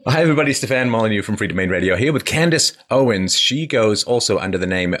Hi, everybody. Stefan Molyneux from Free Domain Radio here with Candace Owens. She goes also under the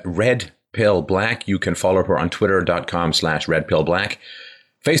name Red Pill Black. You can follow her on twitter.com/redpillblack.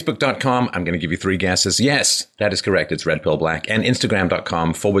 Facebook.com, I'm going to give you three guesses. Yes, that is correct. It's Red Pill Black. And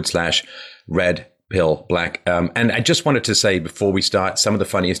Instagram.com/Red Pill Black. And I just wanted to say before we start, some of the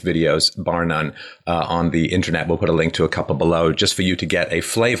funniest videos, bar none, on the internet. We'll put a link to a couple below just for you to get a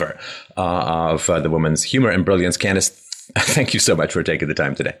flavor of the woman's humor and brilliance. Candace, thank you so much for taking the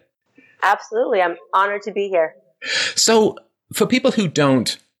time today. Absolutely. I'm honored to be here. So for people who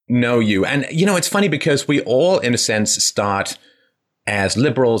don't know you, and it's funny because we all, in a sense, start as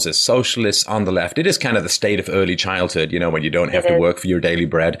liberals, as socialists on the left. It is kind of the state of early childhood, when you don't have to work for your daily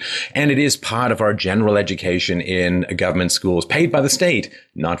bread. And it is part of our general education in government schools paid by the state.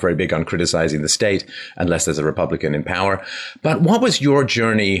 Not very big on criticizing the state unless there's a Republican in power. But what was your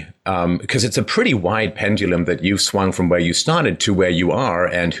journey? Because it's a pretty wide pendulum that you've swung from where you started to where you are,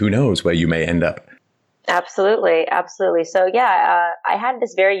 and who knows where you may end up. Absolutely. Absolutely. So I had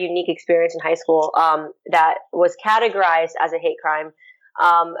this very unique experience in high school that was categorized as a hate crime.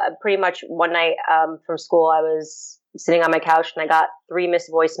 Pretty much one night from school, I was sitting on my couch and I got 3 missed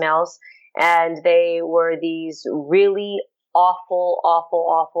voicemails, and they were these really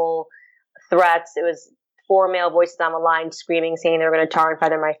awful threats. It was 4 male voices on the line screaming, saying they were going to tar and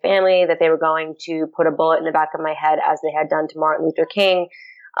feather my family, that they were going to put a bullet in the back of my head as they had done to Martin Luther King.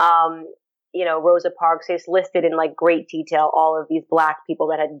 Rosa Parks. They just listed in great detail all of these Black people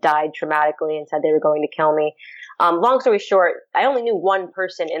that had died traumatically and said they were going to kill me. Long story short, I only knew one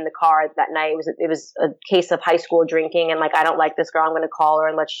person in the car that night. It was a case of high school drinking, and I don't like this girl. I'm going to call her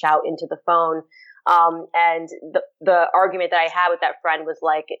and let's shout into the phone. And the argument that I had with that friend was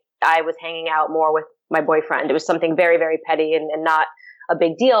I was hanging out more with my boyfriend. It was something very, very petty and not a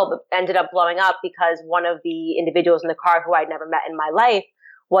big deal, but ended up blowing up because one of the individuals in the car who I'd never met in my life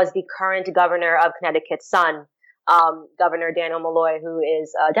was the current governor of Connecticut's son, Governor Daniel Molyneux, who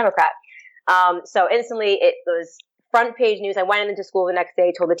is a Democrat. So instantly it was front page news. I went into school the next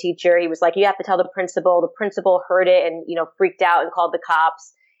day, told the teacher, he was like, you have to tell the principal. The principal heard it and, freaked out and called the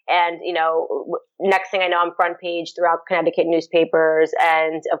cops. And, next thing I know, I'm front page throughout Connecticut newspapers.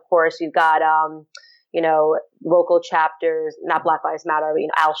 And of course, we've got, local chapters, not Black Lives Matter, but,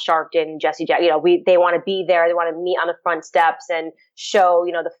 Al Sharpton, Jesse Jack, they want to be there. They want to meet on the front steps and show,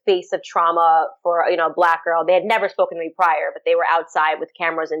 the face of trauma for, a Black girl. They had never spoken to me prior, but they were outside with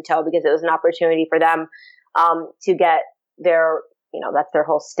cameras in tow because it was an opportunity for them, to get their, that's their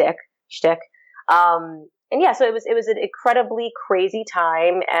whole shtick. So it was an incredibly crazy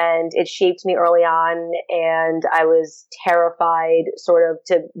time, and it shaped me early on. And I was terrified sort of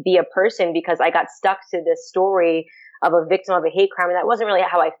to be a person because I got stuck to this story of a victim of a hate crime. And that wasn't really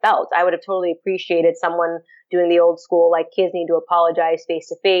how I felt. I would have totally appreciated someone doing the old school, kids need to apologize face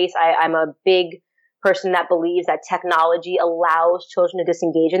to face. I'm a big person that believes that technology allows children to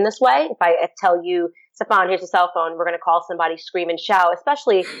disengage in this way. If I tell you, Stefan, here's a cell phone, we're going to call somebody, scream and shout,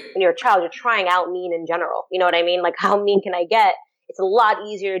 especially when you're a child, you're trying out mean in general. You know what I mean? How mean can I get? It's a lot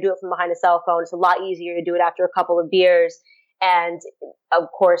easier to do it from behind a cell phone. It's a lot easier to do it after a couple of beers. And of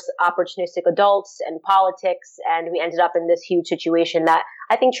course, opportunistic adults and politics. And we ended up in this huge situation that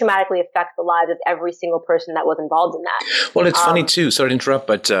I think traumatically affects the lives of every single person that was involved in that. Well, it's funny too, sorry to interrupt,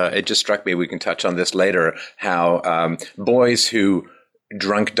 but it just struck me, we can touch on this later, how boys who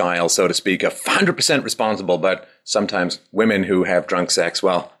drunk dial, so to speak, are 100% responsible, but sometimes women who have drunk sex,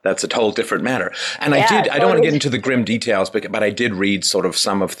 well, that's a whole different matter. And I don't want to get into the grim details, but I did read sort of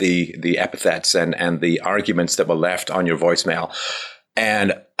some of the epithets and the arguments that were left on your voicemail.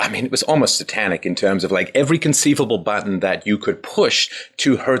 And I mean, it was almost satanic in terms of every conceivable button that you could push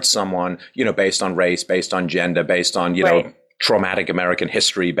to hurt someone, based on race, based on gender, based on, right, traumatic American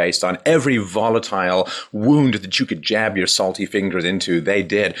history, based on every volatile wound that you could jab your salty fingers into, they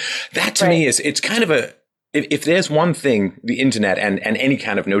did. That to me it's kind of if there's one thing the internet and any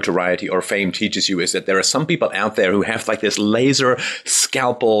kind of notoriety or fame teaches you, is that there are some people out there who have this laser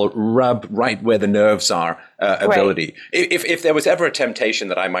scalpel rub right where the nerves are ability. If there was ever a temptation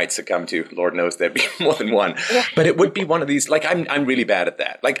that I might succumb to, Lord knows there'd be more than one, but it would be one of these, I'm really bad at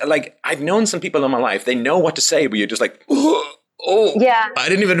that. I've known some people in my life, they know what to say, but you're just I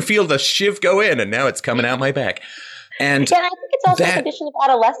didn't even feel the shiv go in and now it's coming out my back. And I think it's also a condition of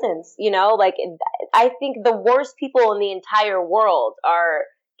adolescence, I think the worst people in the entire world are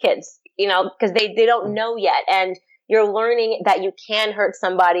kids, because they don't know yet. And you're learning that you can hurt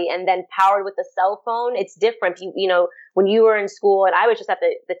somebody, and then powered with a cell phone, it's different. when you were in school, and I was just at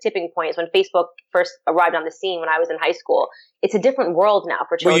the tipping point, is when Facebook first arrived on the scene when I was in high school. It's a different world now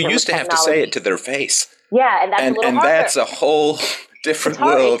for children. Well, you used to have to say it to their face. Yeah, and that's a little harder. And that's a whole different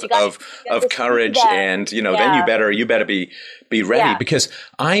world of courage, and then you better be ready, because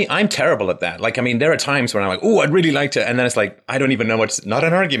I'm terrible at that. Like, I mean, there are times when I'm like, oh, I'd really like to, and then it's like, I don't even know what's not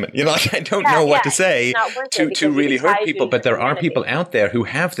an argument. Like, I don't know what to say to really hurt people. But there are people out there who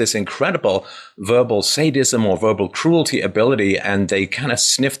have this incredible verbal sadism or verbal cruelty ability, and they kind of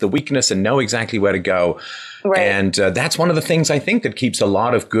sniff the weakness and know exactly where to go. Right. And that's one of the things I think that keeps a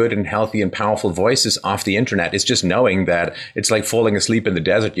lot of good and healthy and powerful voices off the internet. Is just knowing that it's like falling asleep in the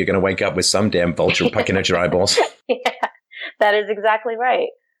desert. You're going to wake up with some damn vulture pucking at your eyeballs. That is exactly right.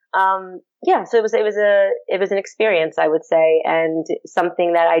 So it was an experience, I would say, and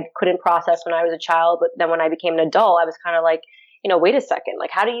something that I couldn't process when I was a child. But then when I became an adult, I was kind of like, wait a second, like,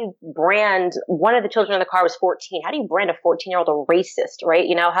 how do you brand, one of the children in the car was 14. How do you brand a 14-year-old a racist, right?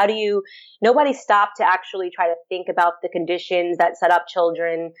 Nobody stopped to actually try to think about the conditions that set up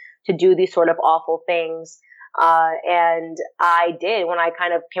children to do these sort of awful things. And I did. When I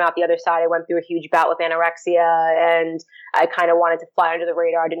kind of came out the other side, I went through a huge bout with anorexia, and I kind of wanted to fly under the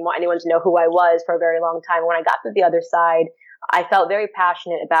radar. I didn't want anyone to know who I was for a very long time. When I got to the other side, I felt very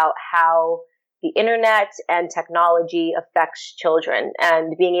passionate about how the internet and technology affects children,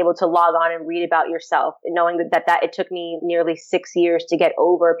 and being able to log on and read about yourself, and knowing that it took me nearly 6 years to get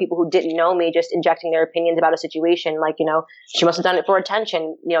over people who didn't know me just injecting their opinions about a situation. Like, she must have done it for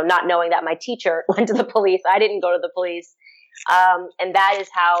attention, not knowing that my teacher went to the police. I didn't go to the police. And that is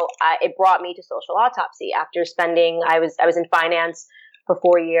how it brought me to social autopsy. After I was in finance for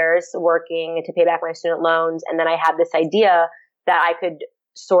 4 years working to pay back my student loans. And then I had this idea that I could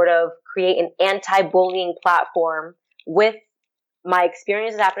sort of create an anti-bullying platform with my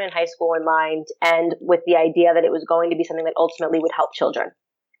experiences happening in high school in mind, and with the idea that it was going to be something that ultimately would help children.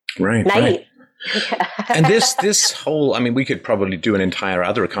 Right. Naive. Right. And this whole, I mean, we could probably do an entire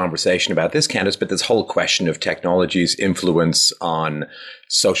other conversation about this, Candace, but this whole question of technology's influence on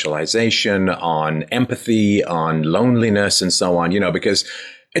socialization, on empathy, on loneliness, and so on, because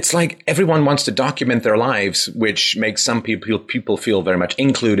it's like everyone wants to document their lives, which makes some people feel very much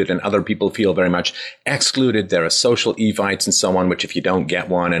included, and other people feel very much excluded. There are social evites and so on, which if you don't get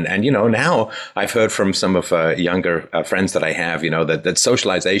one, and now I've heard from some of younger friends that I have, that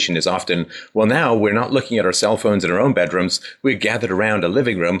socialization is often, well, now we're not looking at our cell phones in our own bedrooms. We're gathered around a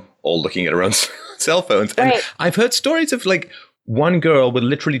living room, all looking at our own cell phones. And right. I've heard stories of like one girl would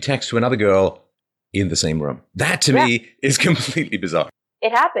literally text to another girl in the same room. That to me is completely bizarre.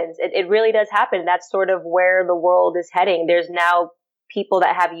 It happens. It really does happen. That's sort of where the world is heading. There's now people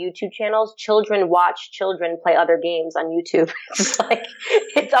that have YouTube channels. Children watch children play other games on YouTube.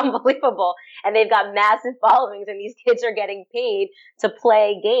 It's unbelievable. And they've got massive followings, and these kids are getting paid to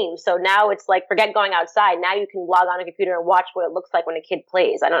play games. So now it's like, forget going outside. Now you can log on a computer and watch what it looks like when a kid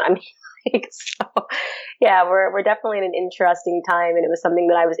plays. We're definitely in an interesting time, and it was something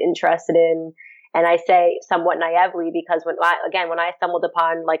that I was interested in. And I say somewhat naively, because when I stumbled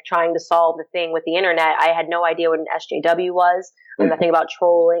upon like trying to solve the thing with the internet, I had no idea what an SJW was. I knew nothing about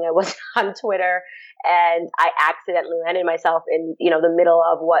trolling. I wasn't on Twitter, and I accidentally landed myself in, the middle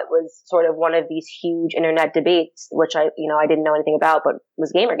of what was sort of one of these huge internet debates, which I didn't know anything about, but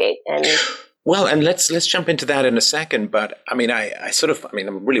was Gamergate. And well, and let's jump into that in a second. But I mean, I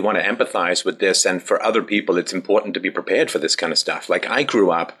really want to empathize with this, and for other people, it's important to be prepared for this kind of stuff. Like, I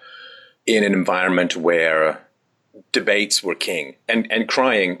grew up in an environment where debates were king, and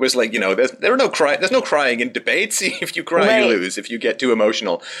crying was like, there's no crying in debates. If you cry, right, you lose. If you get too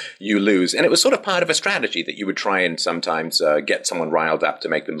emotional, you lose. And it was sort of part of a strategy that you would try and sometimes get someone riled up to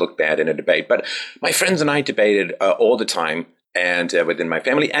make them look bad in a debate. But my friends and I debated all the time, and within my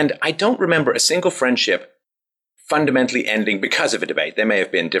family. And I don't remember a single friendship fundamentally ending because of a debate. There may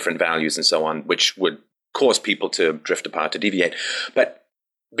have been different values and so on, which would cause people to drift apart, to deviate. But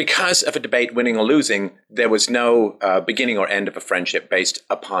because of a debate winning or losing, there was no beginning or end of a friendship based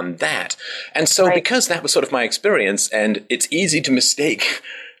upon that. And so right, because that was sort of my experience, and it's easy to mistake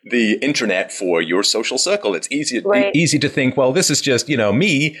the internet for your social circle. It's easy to think, well, this is just,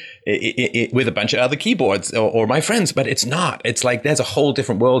 me with a bunch of other keyboards or my friends, but it's not. It's like there's a whole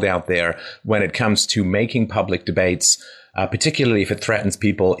different world out there when it comes to making public debates, particularly if it threatens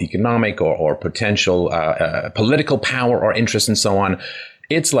people economic or potential political power or interest and so on.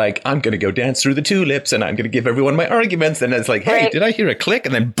 it's like, I'm going to go dance through the tulips and I'm going to give everyone my arguments. And it's like, hey, did I hear a click?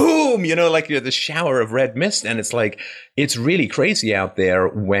 And then boom, like you're the shower of red mist. And it's like, it's really crazy out there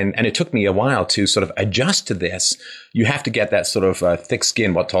and it took me a while to sort of adjust to this. You have to get that sort of thick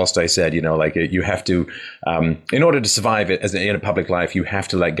skin, what Tolstoy said, like you have to, in order to survive it in a public life, you have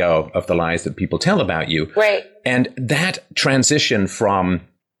to let go of the lies that people tell about you. Right. And that transition from,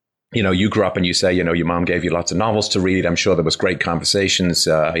 you grew up and you say, your mom gave you lots of novels to read. I'm sure there was great conversations.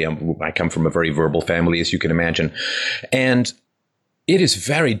 I come from a very verbal family, as you can imagine. And it is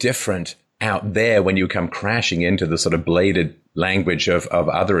very different out there when you come crashing into the sort of bladed language of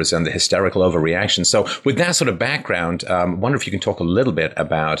others and the hysterical overreaction. So with that sort of background, I wonder if you can talk a little bit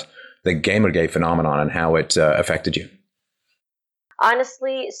about the Gamergate phenomenon and how it affected you.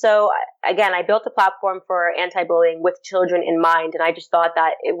 Honestly, so again, I built a platform for anti-bullying with children in mind, and I just thought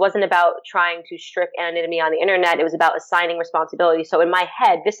that it wasn't about trying to strip anonymity on the internet. It was about assigning responsibility. So in my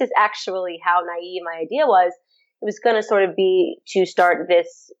head, this is actually how naive my idea was. It was going to sort of be to start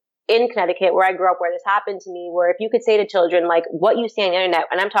this in Connecticut, where I grew up, where this happened to me, where if you could say to children, like, what you see on the internet,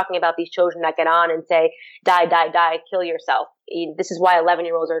 and I'm talking about these children that get on and say, die, die, die, kill yourself. This is why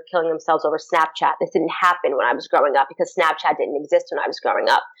 11-year-olds are killing themselves over Snapchat. This didn't happen when I was growing up because Snapchat didn't exist when I was growing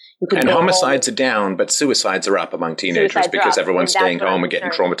up. And homicides are down, but suicides are up among teenagers because everyone's staying home and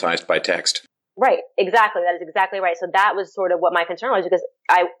getting traumatized by text. Right. Exactly. That is exactly right. So that was sort of what my concern was, because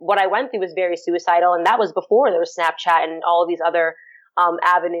what I went through was very suicidal, and that was before there was Snapchat and all of these other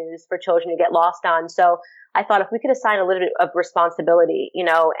avenues for children to get lost on. So I thought if we could assign a little bit of responsibility,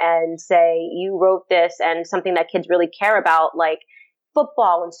 and say, you wrote this, and something that kids really care about, like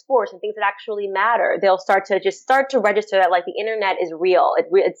football and sports and things that actually matter, they'll start to register that, like, the internet is real.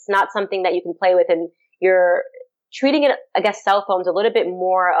 It's not something that you can play with, and you're treating it, I guess, cell phones a little bit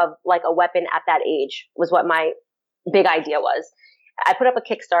more of like a weapon at that age was what my big idea was. I put up a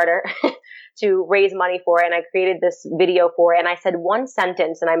Kickstarter to raise money for it, and I created this video for it. And I said one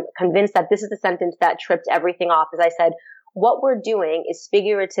sentence, and I'm convinced that this is the sentence that tripped everything off, is I said, what we're doing is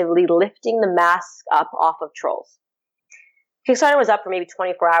figuratively lifting the mask up off of trolls. Kickstarter was up for maybe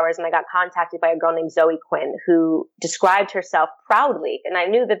 24 hours, and I got contacted by a girl named Zoe Quinn, who described herself proudly. And I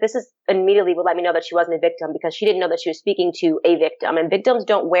knew that this is immediately would let me know that she wasn't a victim, because she didn't know that she was speaking to a victim. And victims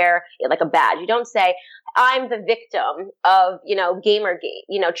don't wear it like a badge. You don't say, I'm the victim of,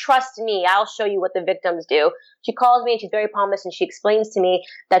 Gamergate. Trust me, I'll show you what the victims do. She calls me, and she's very pompous, and she explains to me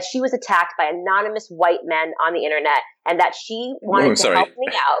that she was attacked by anonymous white men on the internet, and that she wanted to help me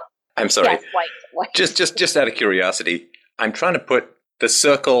out. I'm sorry. Yes, white. Just out of curiosity, I'm trying to put the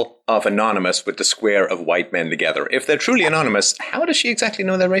circle of anonymous with the square of white men together. If they're truly anonymous, how does she exactly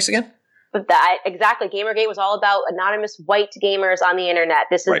know their race again? But exactly. Gamergate was all about anonymous white gamers on the internet.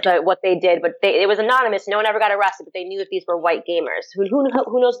 This is what they did, but it was anonymous. No one ever got arrested, but they knew that these were white gamers.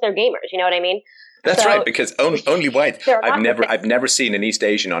 Who knows they're gamers? You know what I mean? That's right, because only white. I've never seen an East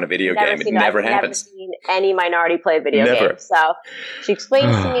Asian on a video game. It never happens. I've never seen any minority play a video game. So she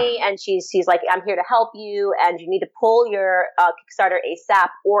explains to me, and she's like, I'm here to help you, and you need to pull your Kickstarter ASAP,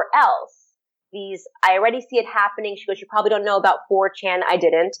 or else I already see it happening. She goes, you probably don't know about 4chan. I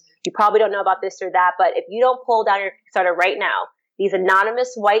didn't. You probably don't know about this or that, but if you don't pull down your Kickstarter right now, these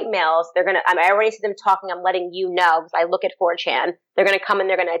anonymous white males, I already see them talking. I'm letting you know, because I look at 4chan. They're going to come and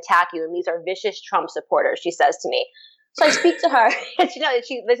they're going to attack you. And these are vicious Trump supporters, she says to me. So I speak to her. And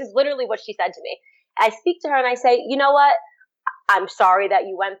this is literally what she said to me. I speak to her and I say, you know what? I'm sorry that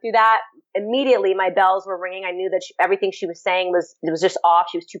you went through that. Immediately, my bells were ringing. I knew that everything she was saying was just off.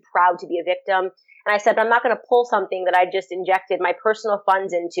 She was too proud to be a victim. And I said, I'm not going to pull something that I just injected my personal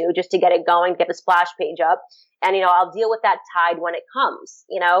funds into just to get it going, get the splash page up. And, I'll deal with that tide when it comes,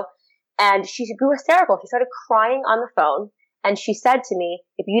 And she grew hysterical. She started crying on the phone. And she said to me,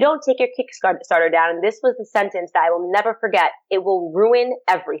 if you don't take your Kickstarter down, and this was the sentence that I will never forget, it will ruin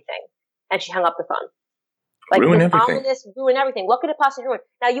everything. And she hung up the phone. Ruin everything. Ominous, ruin everything. What could it possibly ruin?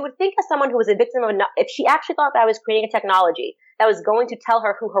 Now, you would think as someone who was a victim of, if she actually thought that I was creating a technology that was going to tell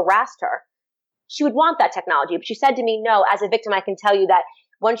her who harassed her, she would want that technology. But she said to me, no, as a victim, I can tell you that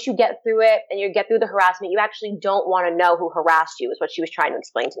once you get through it and you get through the harassment, you actually don't want to know who harassed you, is what she was trying to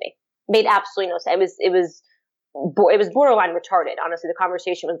explain to me. Made absolutely no sense. It was borderline retarded. Honestly, the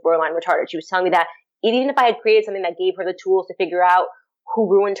conversation was borderline retarded. She was telling me that even if I had created something that gave her the tools to figure out who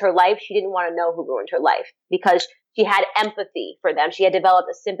ruined her life, she didn't want to know who ruined her life, because she had empathy for them. She had developed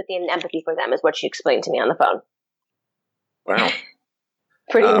a sympathy and empathy for them, is what she explained to me on the phone. Wow.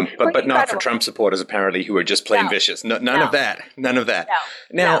 But not for Trump supporters, apparently, who are just plain vicious. None of that. None of that.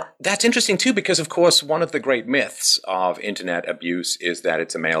 Now, that's interesting, too, because, of course, one of the great myths of internet abuse is that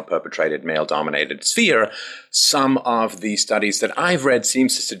it's a male-perpetrated, male-dominated sphere. Some of the studies that I've read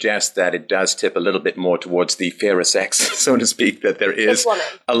seems to suggest that it does tip a little bit more towards the fairer sex, so to speak, that there is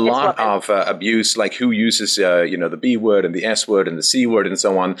a lot of abuse, like who uses, the B word and the S word and the C word and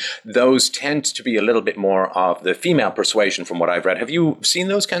so on. Those tend to be a little bit more of the female persuasion from what I've read. Have you seen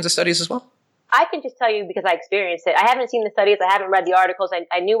those kinds of studies as well? I can just tell you because I experienced it. I haven't seen the studies. I haven't read the articles.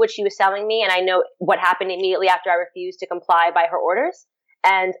 I knew what she was telling me, and I know what happened immediately after I refused to comply by her orders.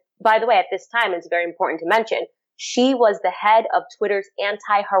 And by the way, at this time, it's very important to mention, she was the head of Twitter's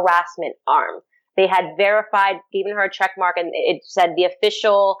anti-harassment arm. They had verified, given her a check mark, and it said it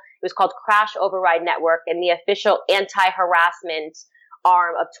was called Crash Override Network, and the official anti-harassment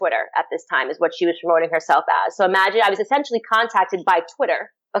arm of Twitter at this time is what she was promoting herself as. So imagine I was essentially contacted by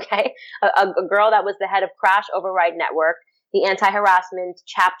Twitter, okay, a girl that was the head of Crash Override Network, the anti-harassment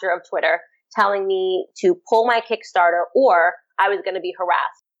chapter of Twitter, telling me to pull my Kickstarter or I was going to be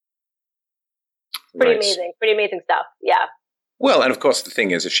harassed. Pretty amazing stuff. Yeah. Well, and of course, the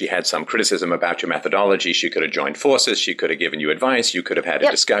thing is, if she had some criticism about your methodology, she could have joined forces, she could have given you advice, you could have had a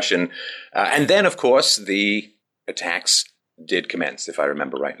discussion. And then, of course, the attacks did commence, if I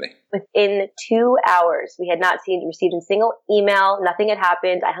remember rightly. Within 2 hours, we had not received a single email. Nothing had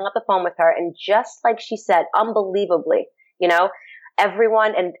happened. I hung up the phone with her, and just like she said, unbelievably,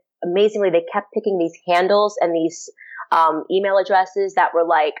 everyone, and amazingly, they kept picking these handles and these email addresses that were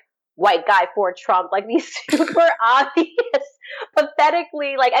like white guy for Trump, like these super obvious,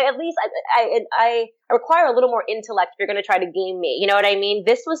 pathetically, like at least I require a little more intellect if you're going to try to game me. You know what I mean?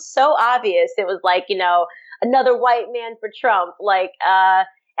 This was so obvious. It was like, another white man for Trump,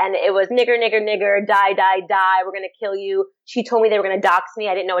 and it was nigger, nigger, nigger, die, die, die. We're going to kill you. She told me they were going to dox me.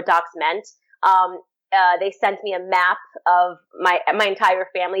 I didn't know what dox meant. They sent me a map of my entire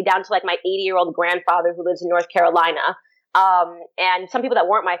family down to like my 80-year-old grandfather who lives in North Carolina. And some people that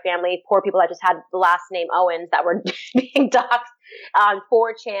weren't my family, poor people that just had the last name Owens that were being doxxed on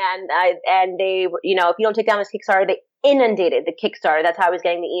 4chan. And they, if you don't take down this Kickstarter, they inundated the Kickstarter. That's how I was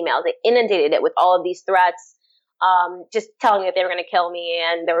getting the emails. They inundated it with all of these threats, just telling me that they were going to kill me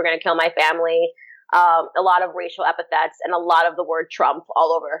and they were going to kill my family. A lot of racial epithets and a lot of the word Trump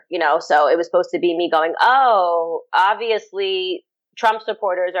all over, so it was supposed to be me going, oh, obviously Trump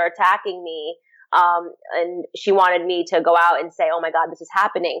supporters are attacking me. And she wanted me to go out and say, oh my God, this is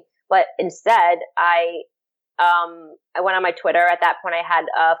happening. But instead, I went on my Twitter. At that point, I had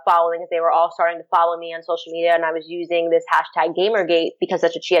followings. They were all starting to follow me on social media, and I was using this hashtag Gamergate because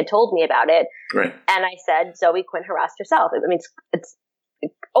that's what she had told me about it. Right. And I said, Zoe Quinn harassed herself. I mean, it's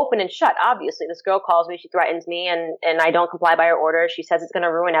open and shut, obviously. This girl calls me, she threatens me, and I don't comply by her order. She says it's going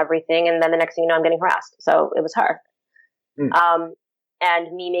to ruin everything, and then the next thing you know, I'm getting harassed. So it was her.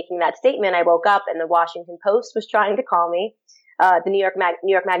 And me making that statement, I woke up and the Washington Post was trying to call me. The New York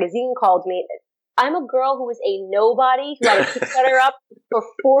Magazine called me. I'm a girl who was a nobody who had a Kickstarter up for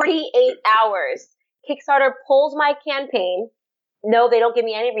 48 hours. Kickstarter pulls my campaign. No, they don't give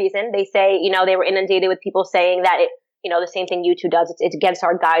me any reason. They say, they were inundated with people saying that the same thing YouTube does. It's against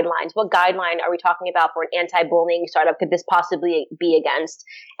our guidelines. What guideline are we talking about for an anti-bullying startup could this possibly be against?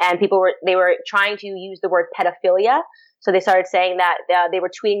 And they were trying to use the word pedophilia. So they started saying that they were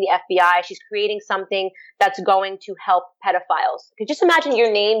tweeting the FBI. She's creating something that's going to help pedophiles. Could just imagine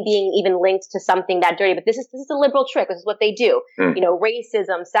your name being even linked to something that dirty. But this is a liberal trick. This is what they do.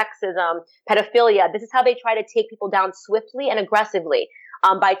 Racism, sexism, pedophilia. This is how they try to take people down swiftly and aggressively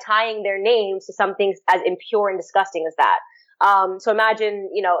by tying their names to something as impure and disgusting as that. So imagine,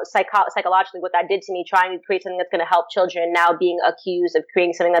 psychologically what that did to me, trying to create something that's going to help children, now being accused of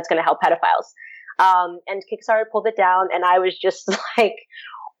creating something that's going to help pedophiles. And Kickstarter pulled it down, and I was just like,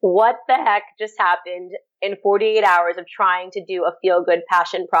 what the heck just happened in 48 hours of trying to do a feel-good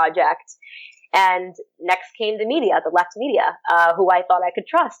passion project? And next came the media, the left media, who I thought I could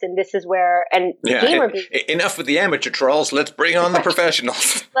trust. And this is where, enough with the amateur trolls. Let's bring on the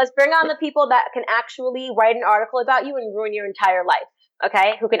professionals. Let's bring on the people that can actually write an article about you and ruin your entire life.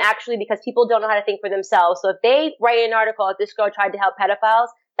 Okay, who can actually, because people don't know how to think for themselves. So if they write an article, if this girl tried to help pedophiles,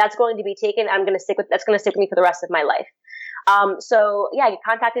 that's going to be taken. That's going to stick with me for the rest of my life. I get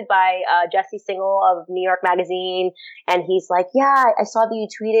contacted by Jesse Singal of New York Magazine, and he's like, yeah, I saw that you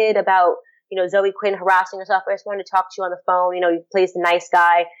tweeted about, Zoe Quinn harassing herself. I just wanted to talk to you on the phone. He plays the nice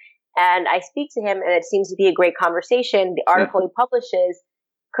guy. And I speak to him, and it seems to be a great conversation. The article he publishes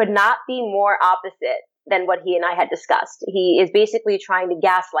could not be more opposite than what he and I had discussed. He is basically trying to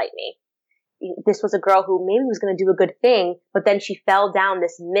gaslight me. this was a girl who maybe was going to do a good thing, but then she fell down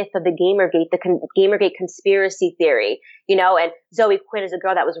this myth of the Gamergate, Gamergate conspiracy theory, and Zoe Quinn is a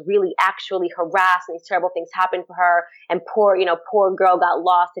girl that was really actually harassed and these terrible things happened for her. And poor girl got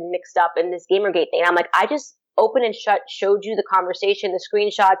lost and mixed up in this Gamergate thing. And I'm like, I just open and shut showed you the conversation, the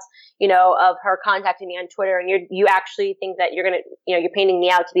screenshots, of her contacting me on Twitter. And you actually think that you're painting me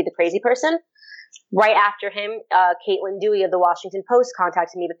out to be the crazy person. Right after him, Caitlin Dewey of the Washington Post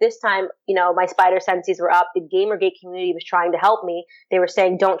contacted me. But this time, my spider senses were up. The Gamergate community was trying to help me. They were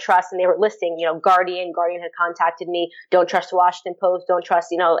saying, don't trust. And they were listing, Guardian had contacted me. Don't trust the Washington Post. Don't trust,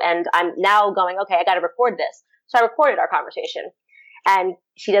 and I'm now going, okay, I got to record this. So I recorded our conversation. And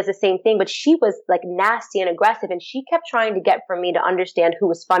she does the same thing, but she was like nasty and aggressive. And she kept trying to get from me to understand who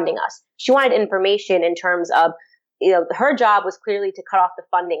was funding us. She wanted information in terms of, her job was clearly to cut off the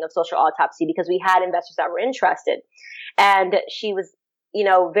funding of Social Autopsy because we had investors that were interested. And she was,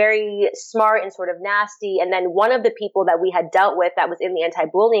 very smart and sort of nasty. And then one of the people that we had dealt with that was in the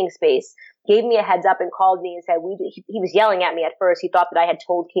anti-bullying space gave me a heads up and called me and said, he was yelling at me at first. He thought that I had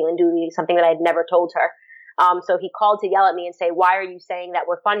told Caitlin Dooley something that I had never told her. So he called to yell at me and say, why are you saying that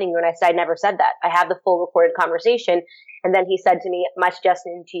we're funding you? And I said, I never said that. I have the full recorded conversation. And then he said to me, my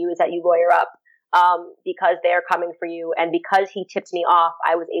suggestion to you is that you lawyer up. Because they're coming for you. And because he tipped me off,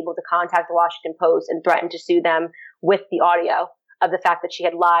 I was able to contact the Washington Post and threaten to sue them with the audio of the fact that she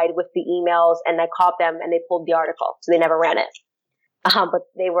had lied, with the emails, and I caught them and they pulled the article. So they never ran it. But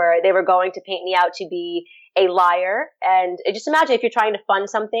they were going to paint me out to be a liar. And just imagine if you're trying to fund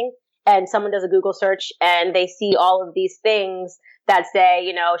something and someone does a Google search and they see all of these things that say,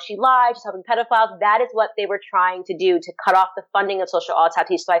 she lied, she's helping pedophiles. That is what they were trying to do, to cut off the funding of Social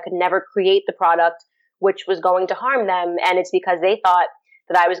Autopsy so I could never create the product which was going to harm them. And it's because they thought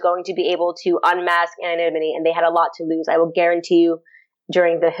that I was going to be able to unmask anonymity, and they had a lot to lose. I will guarantee you,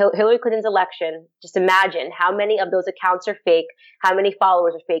 during the Hillary Clinton's election, just imagine how many of those accounts are fake, how many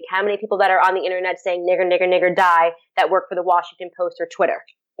followers are fake, how many people that are on the internet saying nigger, nigger, nigger, die that work for the Washington Post or Twitter.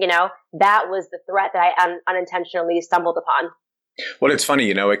 That was the threat that I unintentionally stumbled upon. Well, it's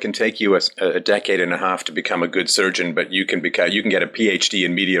funny, it can take you a decade and a half to become a good surgeon, but you can get a PhD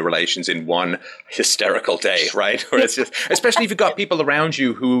in media relations in one hysterical day, right? Or it's just, especially if you've got people around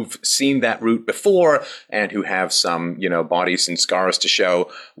you who've seen that route before and who have some, bodies and scars to show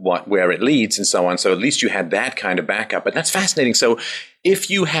where it leads and so on. So at least you had that kind of backup. But that's fascinating. So if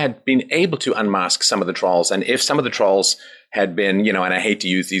you had been able to unmask some of the trolls, and if some of the trolls had been, and I hate to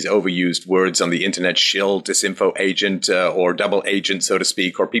use these overused words on the internet, shill, disinfo agent, or double agent, so to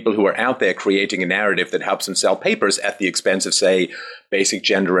speak, or people who are out there creating a narrative that helps them sell papers at the expense of, say, basic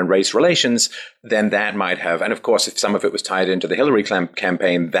gender and race relations, then that might have, and of course, if some of it was tied into the Hillary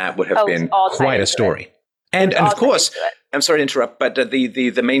campaign, that would have been quite a story. And of course, I'm sorry to interrupt, but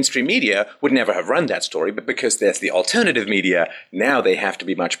the mainstream media would never have run that story. But because there's the alternative media, now they have to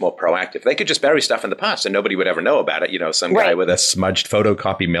be much more proactive. They could just bury stuff in the past and nobody would ever know about it. Some guy with a smudged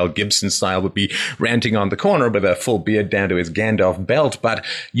photocopy, Mel Gibson style, would be ranting on the corner with a full beard down to his Gandalf belt, but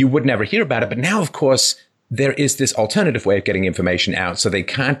you would never hear about it. But now, of course, there is this alternative way of getting information out. So they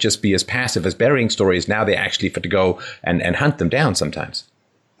can't just be as passive as burying stories. Now they actually have to go and hunt them down sometimes.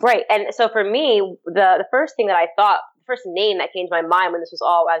 Right. And so for me, the first thing that I thought, the first name that came to my mind when this was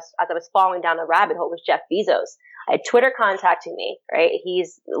all, as I was falling down the rabbit hole, was Jeff Bezos. I had Twitter contacting me, right?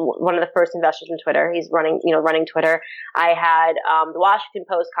 He's one of the first investors in Twitter. He's running Twitter. I had the Washington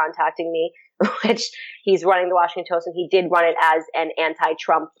Post contacting me, which he's running the Washington Post, and he did run it as an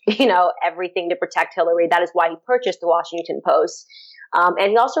anti-Trump, everything to protect Hillary. That is why he purchased the Washington Post.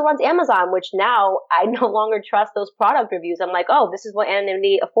 And he also runs Amazon, which now I no longer trust those product reviews. I'm like, oh, this is what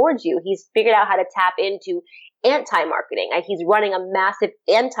anonymity affords you. He's figured out how to tap into anti-marketing. He's running a massive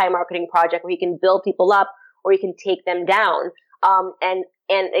anti-marketing project where he can build people up or he can take them down. And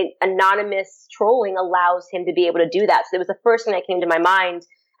anonymous trolling allows him to be able to do that. So it was the first thing that came to my mind.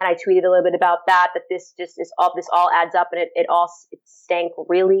 And I tweeted a little bit about that this all adds up, and it stank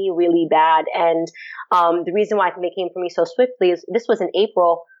really, really bad. And the reason why they came for me so swiftly is this was in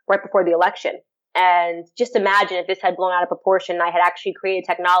April, right before the election. And just imagine if this had blown out of proportion, I had actually created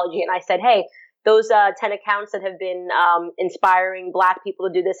technology and I said, hey, those 10 accounts that have been inspiring Black people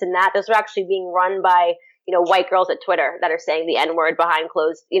to do this and that, those are actually being run by white girls at Twitter that are saying the N-word behind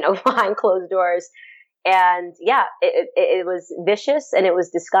closed doors. And yeah, it was vicious and it was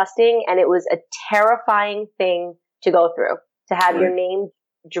disgusting and it was a terrifying thing to go through, to have your name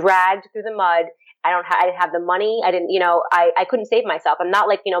dragged through the mud. I didn't have the money. I didn't, I couldn't save myself. I'm not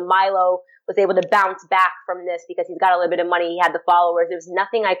like, Milo was able to bounce back from this because he's got a little bit of money. He had the followers. There was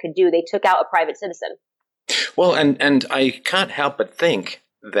nothing I could do. They took out a private citizen. Well, and I can't help but think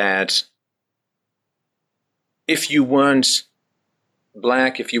that if you weren't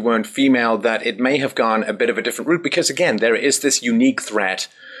black, if you weren't female, that it may have gone a bit of a different route, because again, there is this unique threat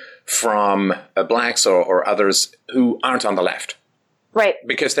from blacks or others who aren't on the left. Right.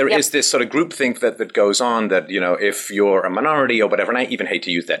 Because there is this sort of groupthink that goes on that, if you're a minority or whatever, and I even hate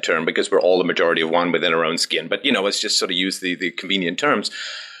to use that term because we're all the majority of one within our own skin, but, let's just sort of use the convenient terms.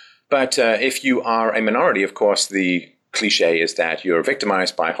 But if you are a minority, of course, the cliche is that you're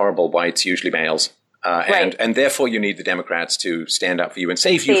victimized by horrible whites, usually males. And therefore you need the Democrats to stand up for you and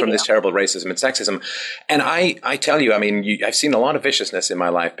save you from this terrible racism and sexism. And I tell you, I've seen a lot of viciousness in my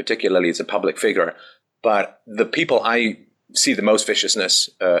life, particularly as a public figure. But the people I see the most viciousness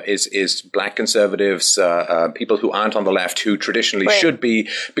is black conservatives, people who aren't on the left, who traditionally should be,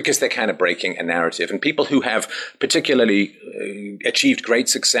 because they're kind of breaking a narrative, and people who have particularly achieved great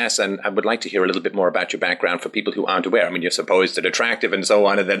success. And I would like to hear a little bit more about your background for people who aren't aware. You're supposed and attractive and so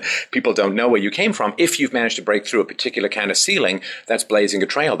on, and then people don't know where you came from. If you've managed to break through a particular kind of ceiling, that's blazing a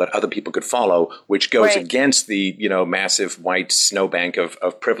trail that other people could follow, which goes against the massive white snowbank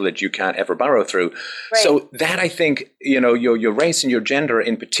of privilege you can't ever burrow through. So that, I think, your race and your gender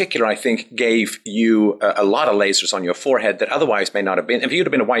in particular, I think, gave you a lot of lasers on your forehead that otherwise may not have been. If you'd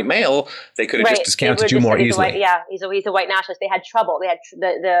have been a white male, they could have just discounted you more easily. He's a white nationalist. They had trouble.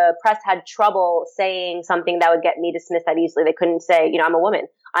 The press had trouble saying something that would get me dismissed that easily. They couldn't say, I'm a woman.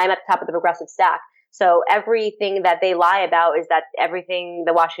 I'm at the top of the progressive stack. So everything that they lie about is that everything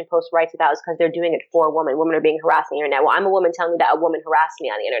the Washington Post writes about is because they're doing it for a woman. Women are being harassed on the internet. Well, I'm a woman telling you that a woman harassed me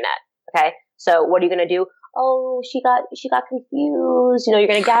on the internet. Okay. So what are you going to do? Oh, she got confused. You're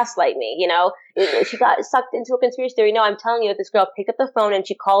going to gaslight me. She got sucked into a conspiracy theory. No, I'm telling you that this girl picked up the phone and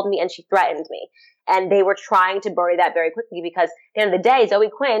she called me and she threatened me. And they were trying to bury that very quickly because at the end of the day, Zoe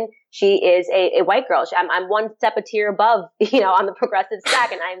Quinn, she is a white girl. I'm one step a tier above, on the progressive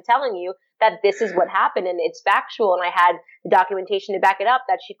stack. And I'm telling you that this is what happened, and it's factual. And I had the documentation to back it up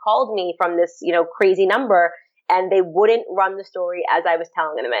that she called me from this, crazy number. And they wouldn't run the story as I was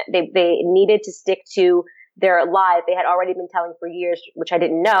telling them it. They needed to stick to their lie they had already been telling for years, which I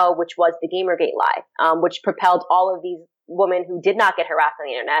didn't know, which was the Gamergate lie, which propelled all of these women who did not get harassed on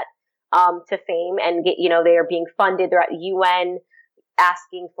the internet to fame and get, they are being funded. They're at the UN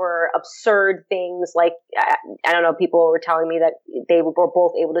asking for absurd things like, I don't know, people were telling me that they were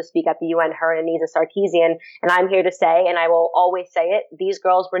both able to speak at the UN, her and Anisa Sarkeesian. And I'm here to say, and I will always say it, these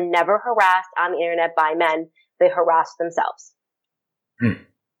girls were never harassed on the internet by men. They harassed themselves.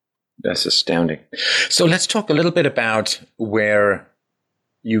 That's astounding. So let's talk a little bit about where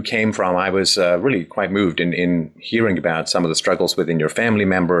you came from. I was really quite moved in hearing about some of the struggles within your family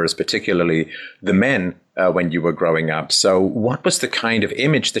members, particularly the men when you were growing up. So what was the kind of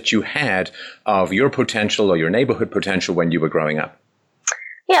image that you had of your potential or your neighborhood potential when you were growing up?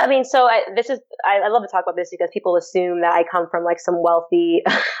 Yeah, I love to talk about this because people assume that I come from like some wealthy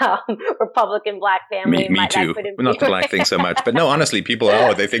Republican black family. Me too. Not the black thing so much. But no, honestly, people,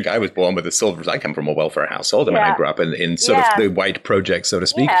 they think I was born with the silvers. I come from a welfare household. I grew up in sort of the white project, so to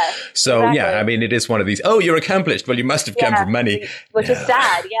speak. Yeah, so, exactly. It is one of these, you're accomplished. Well, you must have come from money. Which is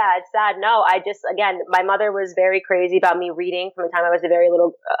sad. Yeah, it's sad. No, my mother was very crazy about me reading from the time I was a very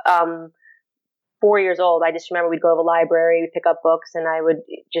little 4 years old. I just remember we'd go to the library, we'd pick up books, and I would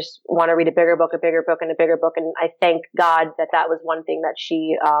just want to read a bigger book, and a bigger book. And I thank God that was one thing that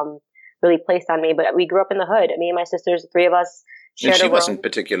she really placed on me. But we grew up in the hood. Me and my sisters, the three of us, shared she wasn't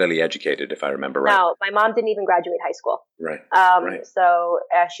particularly educated, if I remember right. No, my mom didn't even graduate high school. Right. So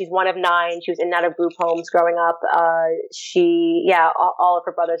she's one of 9. She was in and out of group homes growing up. All of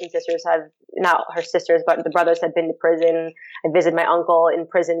her brothers and sisters have, not her sisters, but the brothers had been to prison. I visited my uncle in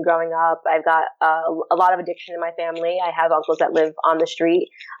prison growing up. I've got a lot of addiction in my family. I have uncles that live on the street.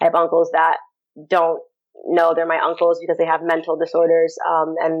 I have uncles that don't know they're my uncles because they have mental disorders,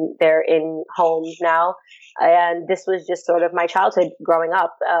 and they're in homes now. And this was just sort of my childhood growing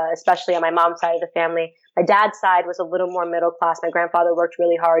up, especially on my mom's side of the family. My dad's side was a little more middle class. My grandfather worked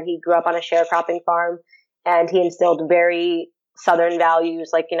really hard. He grew up on a sharecropping farm, and he instilled very Southern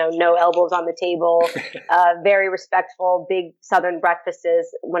values, like, no elbows on the table, very respectful, big Southern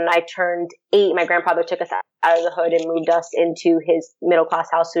breakfasts. When I turned 8, my grandfather took us out of the hood and moved us into his middle class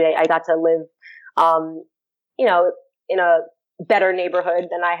house. So I got to live, in a better neighborhood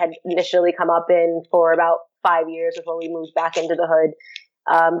than I had initially come up in for about 5 years before we moved back into the hood.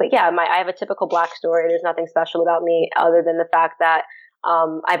 I have a typical black story. There's nothing special about me other than the fact that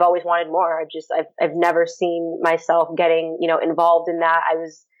I've always wanted more. I've never seen myself getting, involved in that. I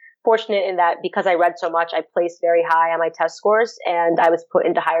was fortunate in that because I read so much, I placed very high on my test scores and I was put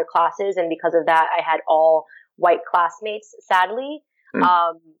into higher classes. And because of that, I had all white classmates, sadly.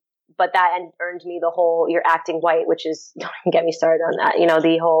 But that earned me the whole, you're acting white, which is, don't even get me started on that. You know,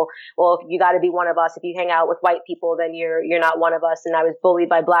 the whole, well, you got to be one of us. If you hang out with white people, then you're not one of us. And I was bullied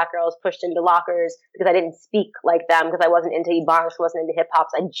by black girls, pushed into lockers because I didn't speak like them, because I wasn't into Ebonics, wasn't into hip hop.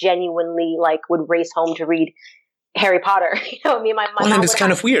 I genuinely would race home to read Harry Potter. You know, me and my well, and it's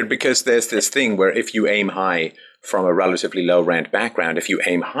kind of weird because there's this thing where if you aim high from a relatively low rent background, if you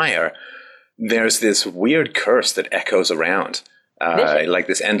aim higher, there's this weird curse that echoes around. Like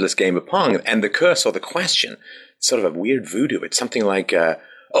this endless game of Pong. And the curse or the question, it's sort of a weird voodoo. It's something like,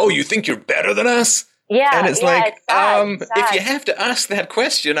 oh, you think you're better than us? Yeah. And it's it's sad. if you have to ask that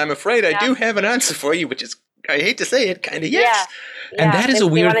question, I'm afraid I do have an answer for you, which is, I hate to say it, kind of yes. Yeah. And that is a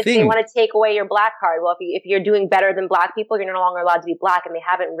weird thing. They want to take away your black card. Well, if you're doing better than black people, you're no longer allowed to be black. And they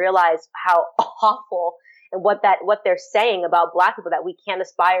haven't realized how awful and what they're saying about black people, that we can't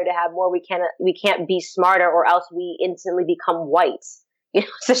aspire to have more, we can't be smarter, or else we instantly become white. You know,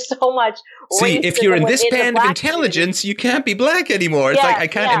 there's so much. See, if you're in this band of intelligence, you can't be black anymore. It's I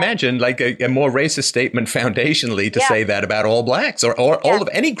can't imagine a more racist statement foundationally to say that about all blacks or all of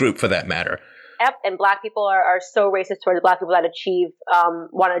any group for that matter. Yep, and black people are so racist towards black people that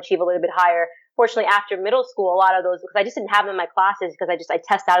want to achieve a little bit higher. Fortunately, after middle school, a lot of those, because I just didn't have them in my classes, because I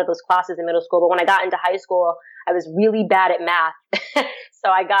test out of those classes in middle school. But when I got into high school, I was really bad at math. So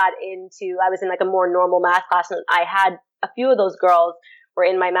I was in a more normal math class, and I had a few of those girls were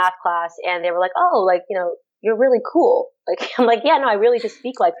in my math class, and they were like, oh, you're really cool. I'm like, yeah, no, I really just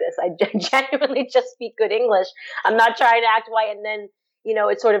speak like this. I genuinely just speak good English. I'm not trying to act white. And then,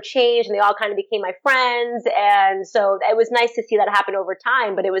 it sort of changed, and they all kind of became my friends. And so it was nice to see that happen over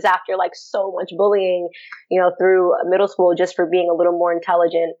time, but it was after so much bullying, through middle school, just for being a little more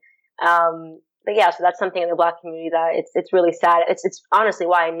intelligent. But yeah, so that's something in the black community that it's really sad. It's honestly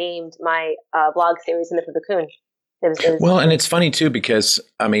why I named my blog series The Myth of the Coon. Well, and it's funny too, because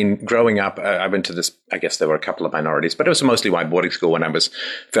growing up, I went to this, I guess there were a couple of minorities, but it was mostly white boarding school when I was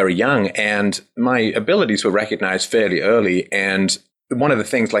very young, and my abilities were recognized fairly early. And one of the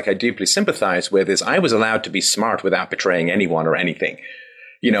things I deeply sympathize with is I was allowed to be smart without betraying anyone or anything.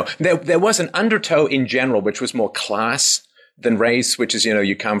 There was an undertow in general, which was more class than race, which is,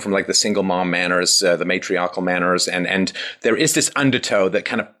 you come from the single mom manners, the matriarchal manners. And there is this undertow that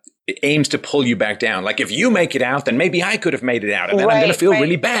kind of aims to pull you back down. If you make it out, then maybe I could have made it out, and then I'm going to feel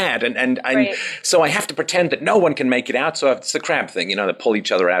really bad. And so I have to pretend that no one can make it out. So it's the crab thing, they pull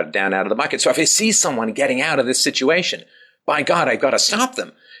each other down out of the bucket. So if I see someone getting out of this situation, by God, I've got to stop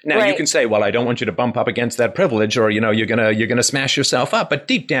them. Now you can say, well, I don't want you to bump up against that privilege, or, you're going to smash yourself up. But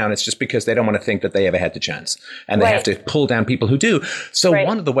deep down, it's just because they don't want to think that they ever had the chance, and they have to pull down people who do. So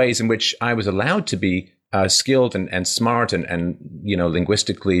one of the ways in which I was allowed to be skilled and smart and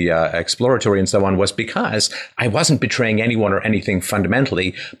linguistically exploratory and so on was because I wasn't betraying anyone or anything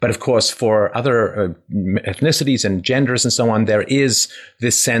fundamentally. But of course, for other ethnicities and genders and so on, there is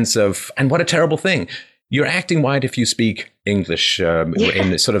this sense of, and what a terrible thing. You're acting white if you speak English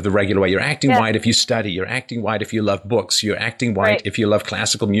in sort of the regular way. You're acting white if you study. You're acting white if you love books. You're acting white if you love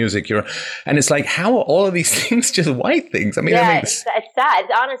classical music. And it's how are all of these things just white things? It's sad.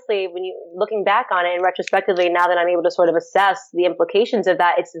 Honestly, when you looking back on it and retrospectively, now that I'm able to sort of assess the implications of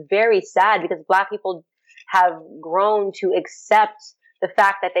that, it's very sad because Black people have grown to accept the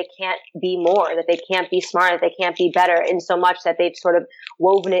fact that they can't be more, that they can't be smart, that they can't be better, in so much that they've sort of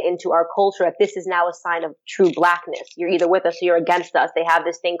woven it into our culture that this is now a sign of true Blackness. You're either with us or you're against us. They have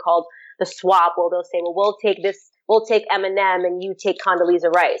this thing called the swap. Well, they'll say, well, we'll take Eminem and you take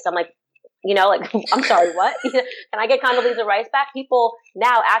Condoleezza Rice. I'm like, I'm sorry, what? Can I get Condoleezza Rice back? People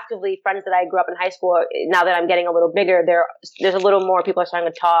now actively, friends that I grew up in high school, now that I'm getting a little bigger, there's a little more people are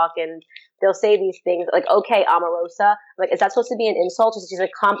starting to talk, and they'll say these things okay, Omarosa. Is that supposed to be an insult? She's an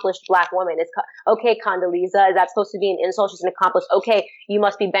accomplished Black woman. Okay, Condoleezza. Is that supposed to be an insult? She's an accomplished. Okay, you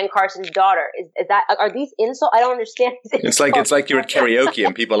must be Ben Carson's daughter. Is that, are these insults? I don't understand. It's like you're at karaoke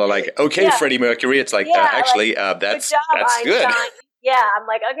and people are like, okay, Freddie Mercury. It's that's good. Yeah, I'm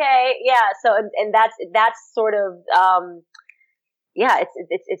like, okay, yeah. So, and that's sort of,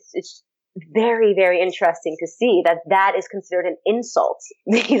 it's very, very interesting to see that is considered an insult.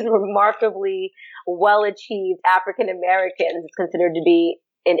 These remarkably well-achieved African Americans is considered to be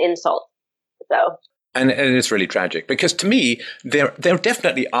an insult. So, and it's really tragic because to me, there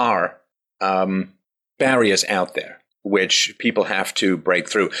definitely are barriers out there which people have to break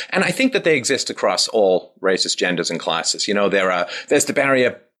through. And I think that they exist across all races, genders, and classes. There's the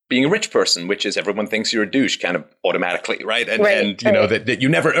barrier being a rich person, which is everyone thinks you're a douche kind of automatically, right? And that you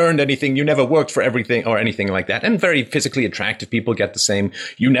never earned anything, you never worked for everything or anything like that. And very physically attractive people get the same.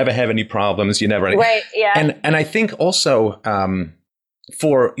 You never have any problems. You never. Right, yeah. And I think also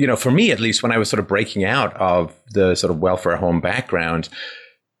for me at least, when I was sort of breaking out of the sort of welfare home background,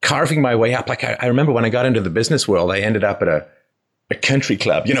 carving my way up. Like I remember when I got into the business world, I ended up at a country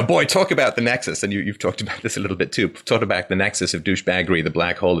club. Boy, talk about the nexus. And you've talked about this a little bit too. Talk about the nexus of douchebaggery, the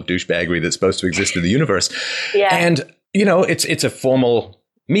black hole of douchebaggery that's supposed to exist in the universe. Yeah. And, it's a formal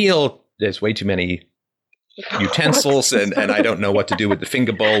meal. There's way too many utensils and I don't know what to do with the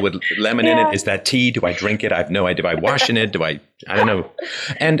finger bowl with lemon in it. Is that tea? Do I drink it? I have no idea. Do I wash in it? I don't know.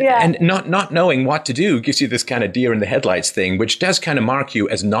 And not knowing what to do gives you this kind of deer in the headlights thing, which does kind of mark you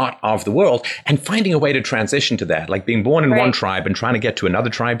as not of the world, and finding a way to transition to that, like being born in one tribe and trying to get to another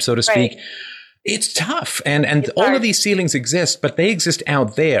tribe, so to speak. It's tough. And all of these ceilings exist, but they exist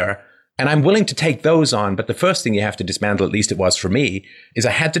out there. And I'm willing to take those on. But the first thing you have to dismantle, at least it was for me, is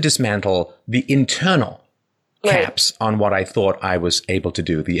I had to dismantle the internal caps on what I thought I was able to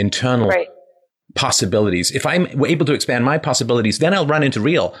do, the internal possibilities. If I'm able to expand my possibilities, then I'll run into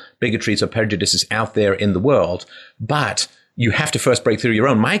real bigotries or prejudices out there in the world. But you have to first break through your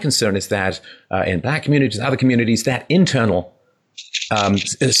own. My concern is that in black communities, other communities, that internal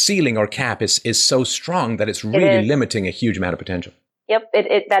ceiling or cap is so strong that it's really limiting a huge amount of potential. Yep,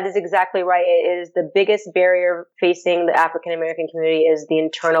 that is exactly right. It is the biggest barrier facing the African American community is the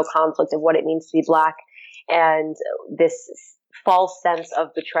internal conflict of what it means to be black, and this false sense of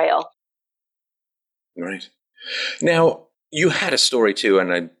betrayal. Right. Now, you had a story too,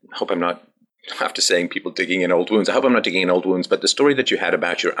 and I hope I'm not, after saying people digging in old wounds, I hope I'm not digging in old wounds, but the story that you had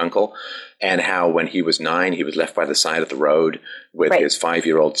about your uncle and how when he was 9, he was left by the side of the road with his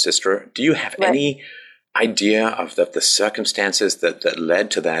 5-year-old sister. Do you have any idea of the circumstances that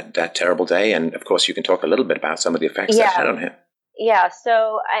led to that terrible day? And of course, you can talk a little bit about some of the effects that had on him. Yeah.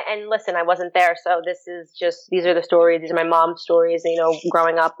 So, and listen, I wasn't there. So these are the stories. These are my mom's stories,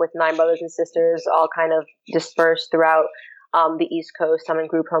 growing up with 9 brothers and sisters, all kind of dispersed throughout the East Coast, some in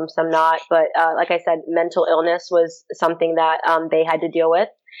group homes, some not. But like I said, mental illness was something that they had to deal with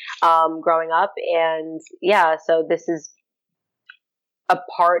growing up. And so this is a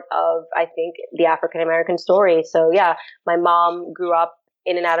part of, I think, the African American story. So my mom grew up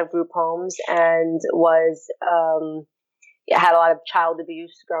in and out of group homes and was had a lot of child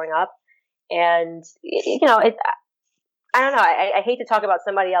abuse growing up. And I don't know. I hate to talk about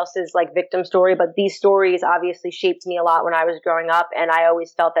somebody else's victim story, but these stories obviously shaped me a lot when I was growing up. And I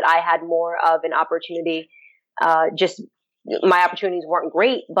always felt that I had more of an opportunity. Just my opportunities weren't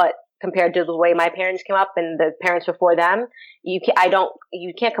great, but compared to the way my parents came up and the parents before them, you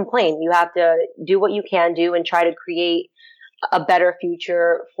can't complain. You have to do what you can do and try to create a better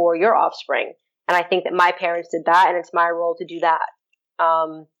future for your offspring. And I think that my parents did that, and it's my role to do that.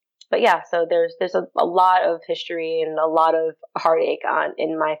 So there's a lot of history and a lot of heartache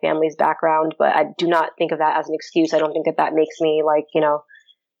in my family's background, but I do not think of that as an excuse. I don't think that makes me I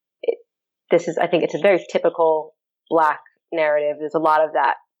think it's a very typical Black narrative. There's a lot of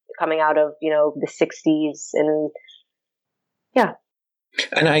that coming out of, the 60s and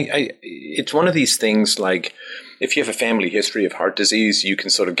And it's one of these things, like if you have a family history of heart disease, you can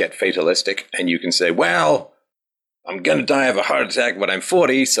sort of get fatalistic and you can say, well, I'm going to die of a heart attack when I'm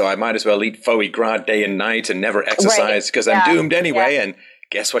 40, so I might as well eat foie gras day and night and never exercise because I'm doomed anyway. And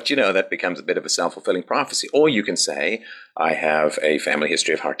guess what? That becomes a bit of a self-fulfilling prophecy. Or you can say, I have a family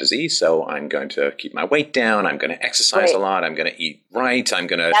history of heart disease, so I'm going to keep my weight down. I'm going to exercise a lot. I'm going to eat right. I'm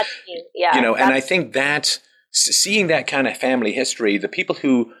going to, and I think that seeing that kind of family history, the people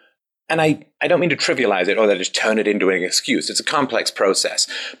who, and I don't mean to trivialize it or that just turn it into an excuse. It's a complex process.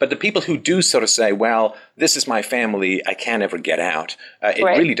 But the people who do sort of say, well, this is my family, I can't ever get out. It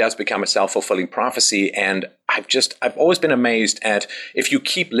really does become a self-fulfilling prophecy. And I've always been amazed at if you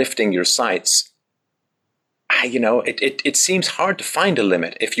keep lifting your sights, it seems hard to find a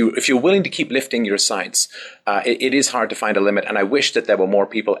limit. If you're willing to keep lifting your sights, it is hard to find a limit. And I wish that there were more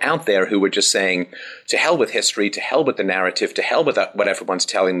people out there who were just saying, to hell with history, to hell with the narrative, to hell with what everyone's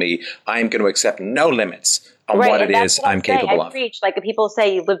telling me. I'm going to accept no limits on what it is I'm capable of. I preach, if people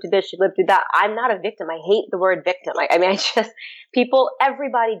say you lived through this, you lived through that. I'm not a victim. I hate the word victim.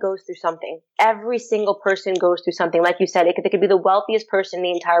 Everybody goes through something. Every single person goes through something. Like you said, they could be the wealthiest person in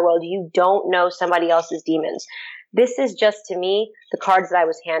the entire world. You don't know somebody else's demons. This is just, to me, the cards that I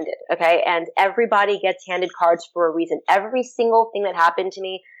was handed. Okay. And everybody gets handed cards for a reason. Every single thing that happened to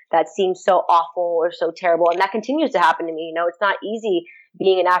me that seems so awful or so terrible. And that continues to happen to me. It's not easy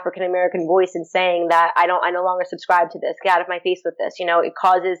being an African American voice and saying that I no longer subscribe to this. Get out of my face with this. It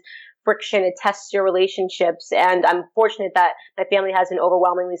causes friction. It tests your relationships. And I'm fortunate that my family has been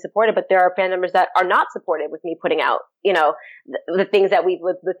overwhelmingly supportive, but there are family members that are not supportive with me putting out, the things that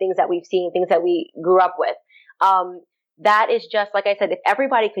we've seen, things that we grew up with. that is just, like I said, if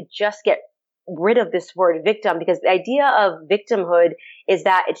everybody could just get rid of this word victim, because the idea of victimhood is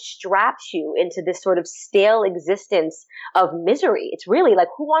that it straps you into this sort of stale existence of misery. It's really like,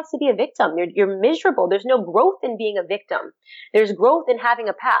 who wants to be a victim? You're miserable. There's no growth in being a victim. There's growth in having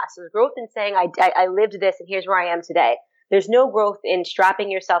a past. There's growth in saying, I lived this and here's where I am today. There's no growth in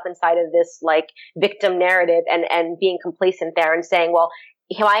strapping yourself inside of this like victim narrative and being complacent there and saying, well,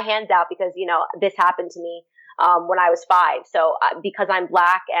 my hand's out because, this happened to me when I was 5. So because I'm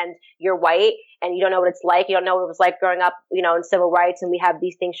black and you're white and you don't know what it's like, you don't know what it was like growing up, in civil rights, and we have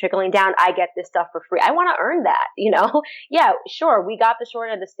these things trickling down, I get this stuff for free. I want to earn that, Yeah, sure. We got the short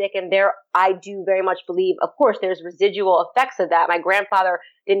end of the stick, and I do very much believe, of course, there's residual effects of that. My grandfather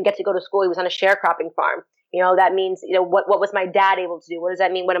didn't get to go to school. He was on a sharecropping farm. That means, what was my dad able to do? What does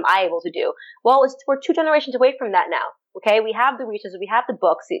that mean? What am I able to do? Well, we're 2 generations away from that now. Okay. We have the resources. We have the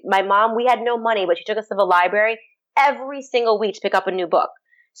books. My mom, we had no money, but she took us to the library every single week to pick up a new book.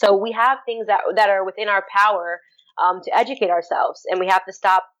 So we have things that are within our power, to educate ourselves, and we have to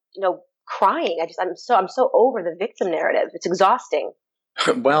stop, crying. I'm so over the victim narrative. It's exhausting.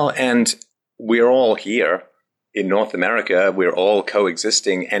 Well, and we're all here. In North America, we're all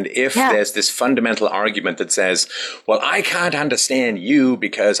coexisting. And if there's this fundamental argument that says, well, I can't understand you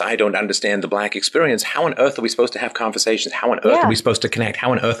because I don't understand the black experience, how on earth are we supposed to have conversations? How on earth are we supposed to connect?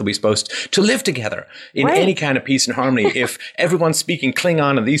 How on earth are we supposed to live together in any kind of peace and harmony if everyone's speaking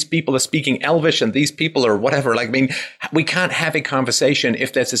Klingon and these people are speaking Elvish and these people are whatever? We can't have a conversation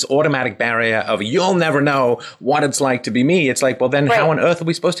if there's this automatic barrier of you'll never know what it's like to be me. It's like, well, then how on earth are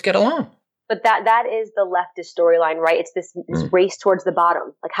we supposed to get along? But that is the leftist storyline, right? It's this race towards the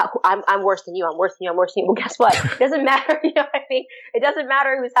bottom. Like, how I'm worse than you. I'm worse than you. I'm worse than you. Well, guess what? It doesn't matter. You know what I mean? It doesn't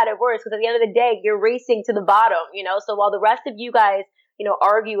matter who's had it worse, because at the end of the day, you're racing to the bottom. So while the rest of you guys,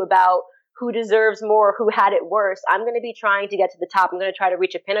 argue about who deserves more, who had it worse, I'm going to be trying to get to the top. I'm going to try to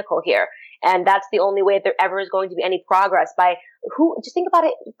reach a pinnacle here, and that's the only way that there ever is going to be any progress. Just think about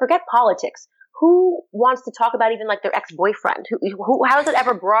it. Forget politics. Who wants to talk about even like their ex-boyfriend? How has it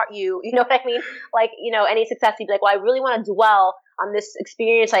ever brought you? You know what I mean? Like, any success, you'd be like, well, I really want to dwell on this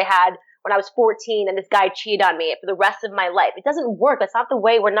experience I had when I was 14 and this guy cheated on me for the rest of my life. It doesn't work. That's not the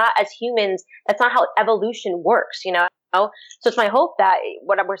way. We're not, as humans, that's not how evolution works, So it's my hope that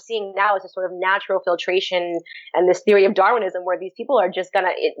what we're seeing now is a sort of natural filtration and this theory of Darwinism where these people are just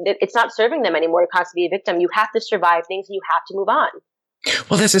it's not serving them anymore to constantly be a victim. You have to survive things and you have to move on.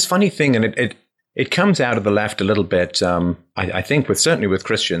 Well, there's this funny thing, and it comes out of the left a little bit. I think certainly with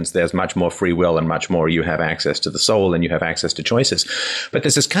Christians, there's much more free will and much more you have access to the soul and you have access to choices. But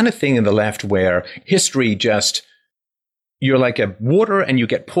there's this kind of thing in the left where history you're like a water and you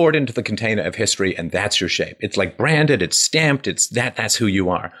get poured into the container of history and that's your shape. It's like branded, it's stamped, that's who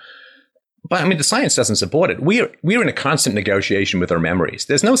you are. But the science doesn't support it. We're in a constant negotiation with our memories.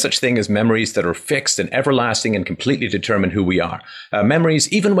 There's no such thing as memories that are fixed and everlasting and completely determine who we are.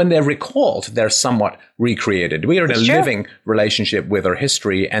 Memories, even when they're recalled, they're somewhat recreated. We are in a living relationship with our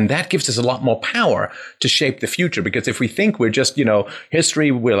history, and that gives us a lot more power to shape the future. Because if we think we're just, history,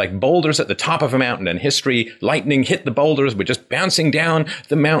 we're like boulders at the top of a mountain, and history, lightning hit the boulders, we're just bouncing down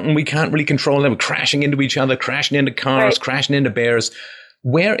the mountain. We can't really control them. We're crashing into each other, crashing into cars, crashing into bears.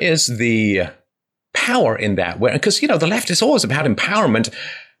 Where is the power in that? Because, the left is always about empowerment,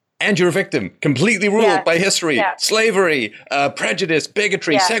 and you're a victim, completely ruled by history, slavery, prejudice,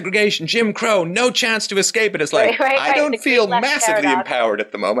 bigotry, segregation, Jim Crow, no chance to escape it. It's like, I don't feel massively empowered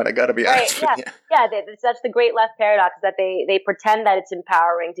at the moment. I got to be honest with you. Yeah, that's the great left paradox, is that they pretend that it's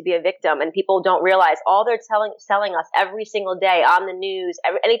empowering to be a victim, and people don't realize all they're selling us every single day on the news,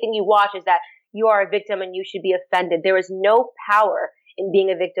 anything you watch is that you are a victim and you should be offended. There is no power in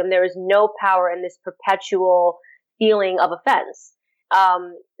being a victim. There is no power in this perpetual feeling of offense.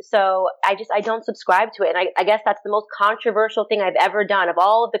 So I don't subscribe to it. And I guess that's the most controversial thing I've ever done. Of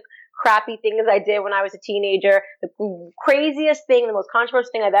all of the crappy things I did when I was a teenager, the craziest thing, the most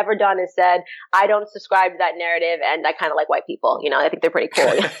controversial thing I've ever done is said, I don't subscribe to that narrative, and I kind of like white people. I think they're pretty cool.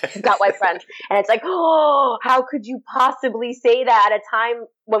 I've got white friends. And it's like, oh, how could you possibly say that at a time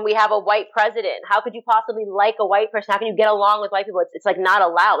when we have a white president? How could you possibly like a white person? How can you get along with white people? It's like not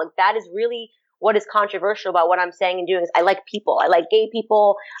allowed. Like, that is really what is controversial about what I'm saying and doing. Is I like people. I like gay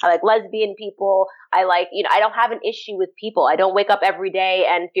people. I like lesbian people. I like, I don't have an issue with people. I don't wake up every day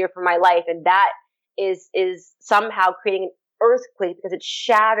and fear for my life. And that is somehow creating an earthquake, because it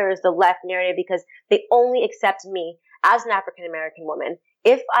shatters the left narrative, because they only accept me as an African American woman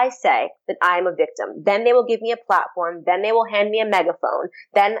if I say that I'm a victim. Then they will give me a platform. Then they will hand me a megaphone.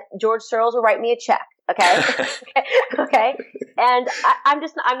 Then George Soros will write me a check. Okay. Okay. And I'm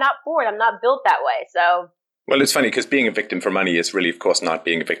not for it. I'm not built that way. So Well, it's funny because being a victim for money is really, of course, not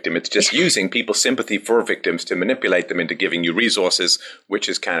being a victim. It's just using people's sympathy for victims to manipulate them into giving you resources, which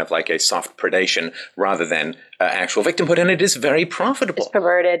is kind of like a soft predation rather than actual victimhood. And it is very profitable. It's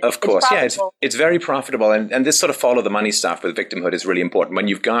perverted. Of course, it's very profitable. And this sort of follow the money stuff with victimhood is really important. When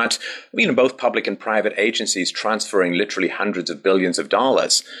you've got, both public and private agencies transferring literally hundreds of billions of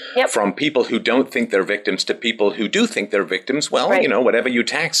dollars from people who don't think they're victims to people who do think they're victims, well, whatever you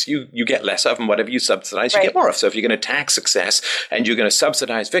tax, you get less of, and whatever you subsidize, you get more of. So if you're going to tax success and you're going to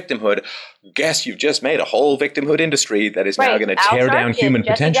subsidize victimhood, guess you've just made a whole victimhood industry that is now going to tear down human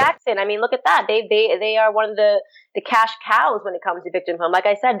potential. Jackson. I mean, look at that. They are one of the cash cows when it comes to victimhood. Like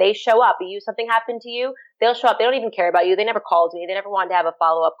I said, they show up. Something happened to you, they'll show up. They don't even care about you. They never called me. They never wanted to have a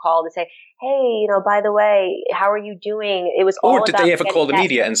follow-up call to say, hey, by the way, how are you doing? It was all Or did they ever call the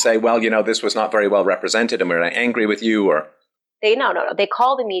media and say, well, this was not very well represented and we're angry with you? Or No. They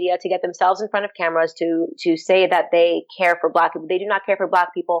call the media to get themselves in front of cameras to say that they care for Black people. They do not care for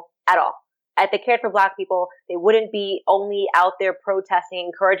Black people at all. If they cared for Black people, they wouldn't be only out there protesting,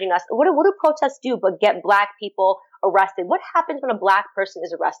 encouraging us. What do protests do but get Black people arrested? What happens when a Black person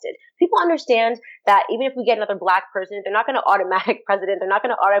is arrested? People understand that even if we get another Black person, they're not going to automatic president. They're not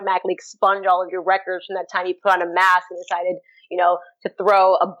going to automatically expunge all of your records from that time you put on a mask and decided, to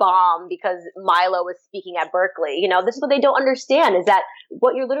throw a bomb because Milo was speaking at Berkeley. This is what they don't understand, is that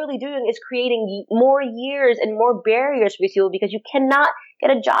what you're literally doing is creating more years and more barriers for people because you cannot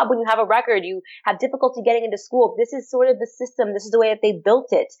get a job when you have a record. You have difficulty getting into school. This is sort of the system. This is the way that they built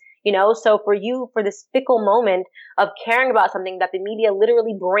it. So for this fickle moment of caring about something that the media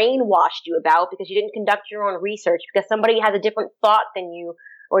literally brainwashed you about because you didn't conduct your own research, because somebody has a different thought than you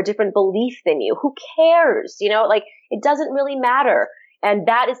or a different belief than you. Who cares? It doesn't really matter. And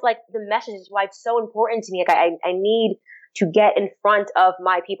that is the message, is why it's so important to me. I need to get in front of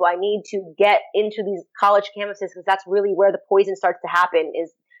my people. I need to get into these college campuses because that's really where the poison starts to happen,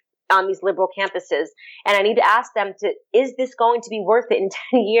 is on these liberal campuses. And I need to ask them is this going to be worth it in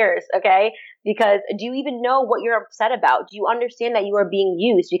 10 years? Okay. Because do you even know what you're upset about? Do you understand that you are being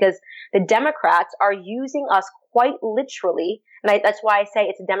used? Because the Democrats are using us quite literally. And that's why I say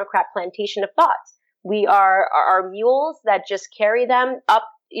it's a Democrat plantation of thought. We are mules that just carry them up,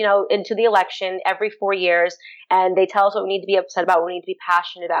 into the election every 4 years. And they tell us what we need to be upset about, what we need to be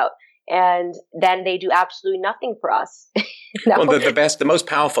passionate about. And then they do absolutely nothing for us. Well, the most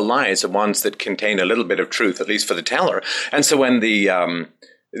powerful lies are ones that contain a little bit of truth, at least for the teller. And so when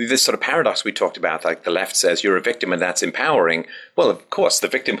this sort of paradox we talked about, like the left says you're a victim and that's empowering. Well, of course, the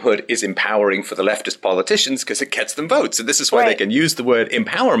victimhood is empowering for the leftist politicians because it gets them votes. And this is why they can use the word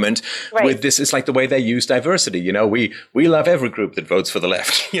empowerment with this. It's like the way they use diversity. We love every group that votes for the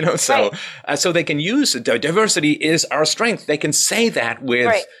left, so they can use diversity is our strength. They can say that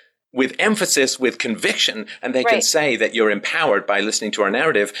with emphasis, with conviction, and they can say that you're empowered by listening to our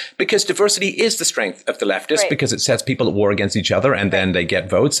narrative, because diversity is the strength of the leftists, because it sets people at war against each other, and then they get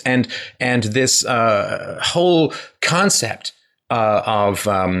votes. And this whole concept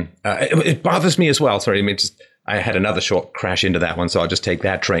it bothers me as well. Sorry, I had another short crash into that one, so I'll just take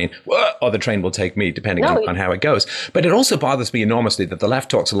that train, or the train will take me, depending on how it goes. But it also bothers me enormously that the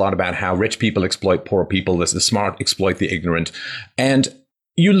left talks a lot about how rich people exploit poor people, the smart exploit the ignorant, and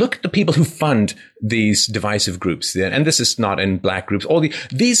you look at the people who fund these divisive groups, and this is not in Black groups.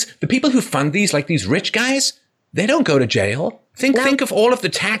 The people who fund these, like these rich guys, they don't go to jail. Think of all of the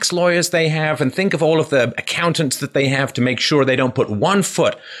tax lawyers they have, and think of all of the accountants that they have to make sure they don't put one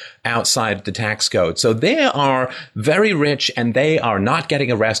foot outside the tax code. So they are very rich, and they are not getting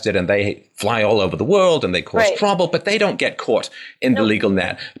arrested, and they fly all over the world, and they cause trouble, but they don't get caught in the legal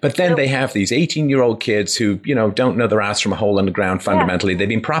net. But then they have these 18-year-old kids who, don't know their ass from a hole in the ground fundamentally. They've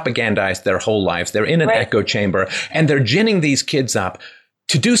been propagandized their whole lives. They're in an echo chamber, and they're ginning these kids up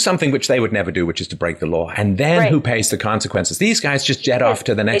to do something which they would never do, which is to break the law. And then who pays the consequences? These guys just jet off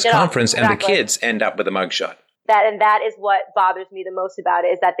to the next conference, and the kids end up with a mugshot. That is what bothers me the most about it,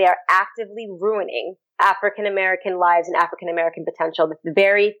 is that they are actively ruining African American lives and African American potential, the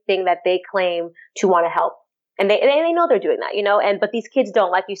very thing that they claim to want to help. And they know they're doing that, but these kids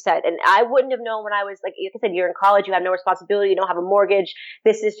don't, like you said. And I wouldn't have known when I was, like I said, you're in college, you have no responsibility, you don't have a mortgage.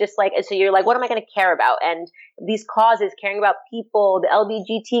 This is just so you're like, what am I going to care about? And these causes, caring about people, the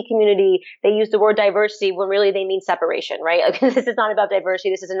LGBT community, they use the word diversity when really they mean separation, right? This is not about diversity.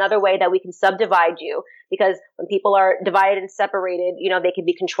 This is another way that we can subdivide you, because when people are divided and separated, they can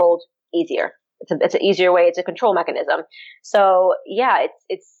be controlled easier. It's an easier way. It's a control mechanism. So yeah,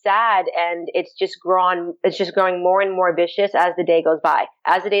 it's sad, and it's just growing more and more vicious as the day goes by.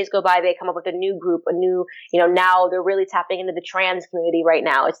 As the days go by, they come up with a new group, now they're really tapping into the trans community right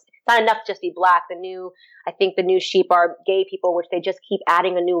now. not enough to just be black. I think the new sheep are gay people, which they just keep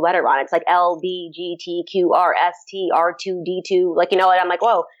adding a new letter on. It's like LBGTQRSTR2D2. Like, and I'm like,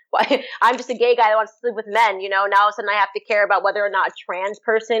 whoa, I'm just a gay guy that wants to sleep with men. Now all of a sudden I have to care about whether or not a trans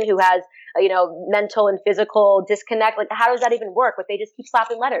person who has, mental and physical disconnect. Like, how does that even work? But they just keep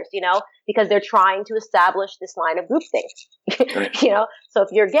slapping letters, because they're trying to establish this line of groupthink. Right. So if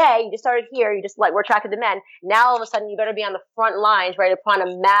you're gay, you just started here, you just like, we're attracted to men. Now all of a sudden you better be on the front lines, ready to put on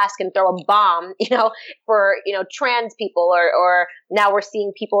a mask and throw a bomb, for, trans people, or now we're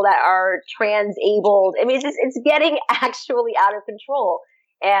seeing people that are trans-abled. I mean, it's getting actually out of control.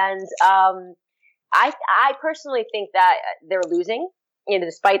 And I personally think that they're losing,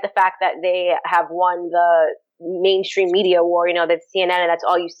 despite the fact that they have won the mainstream media war, that's CNN and that's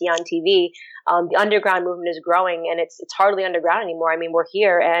all you see on TV. The underground movement is growing, and it's hardly underground anymore. I mean, we're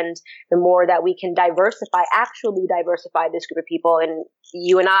here, and the more that we can actually diversify this group of people, and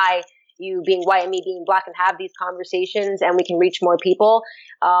you and I, you being white and me being black, and have these conversations, and we can reach more people,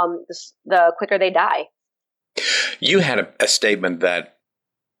 the quicker they die. You had a statement that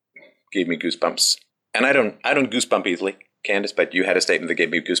gave me goosebumps, and I don't goosebump easily, Candace, but you had a statement that gave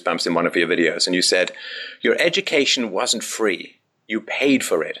me goosebumps in one of your videos, and you said, your education wasn't free. You paid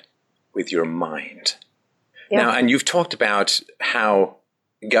for it with your mind. Yeah. Now, and you've talked about how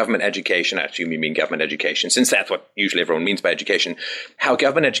government education, actually you mean government education, since that's what usually everyone means by education, how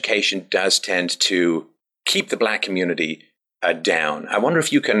government education does tend to keep the black community down. I wonder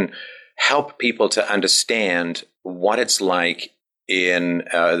if you can help people to understand what it's like in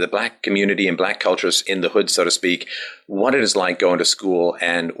the black community and black cultures in the hood, so to speak, what it is like going to school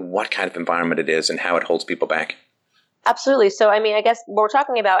and what kind of environment it is and how it holds people back. Absolutely. So, I mean, I guess what we're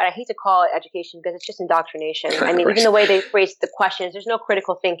talking about, and I hate to call it education because it's just indoctrination. I mean, right. Even the way they phrase the questions, there's no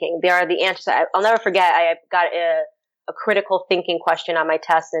critical thinking. There are the answers. I'll never forget, I got a critical thinking question on my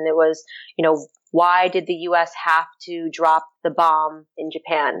test, and it was, why did the U.S. have to drop the bomb in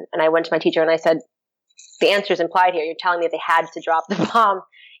Japan? And I went to my teacher and I said, the answer is implied here. You're telling me that they had to drop the bomb,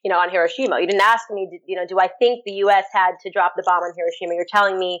 on Hiroshima. You didn't ask me, do I think the U.S. had to drop the bomb on Hiroshima? You're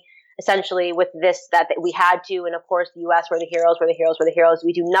telling me essentially with this that we had to, and of course the U.S. were the heroes.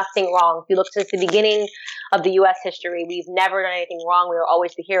 We do nothing wrong. If you look since the beginning of the U.S. history, we've never done anything wrong. We were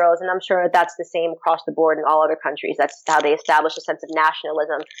always the heroes, and I'm sure that's the same across the board in all other countries. That's how they establish a sense of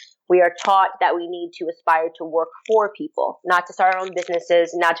nationalism. We are taught that we need to aspire to work for people, not to start our own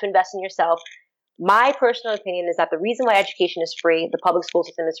businesses, not to invest in yourself. My personal opinion is that the reason why education is free, the public school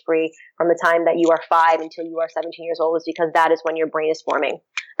system is free from the time that you are 5 until you are 17 years old, is because that is when your brain is forming.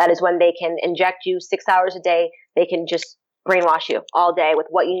 That is when they can inject you 6 hours a day. They can just brainwash you all day with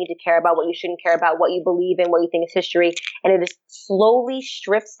what you need to care about, what you shouldn't care about, what you believe in, what you think is history. And it slowly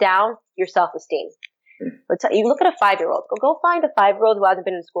strips down your self-esteem. You look at a 5-year-old. Go find a 5-year-old who hasn't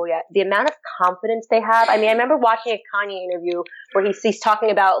been in school yet. The amount of confidence they have. I mean, I remember watching a Kanye interview where he's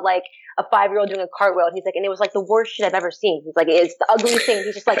talking about like a 5-year-old doing a cartwheel, and he's like, and it was like the worst shit I've ever seen. He's like, it's the ugliest thing.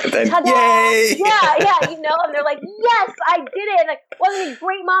 He's just like, ta-da! Yay! Yeah, and they're like, yes, I did it. And like, wasn't it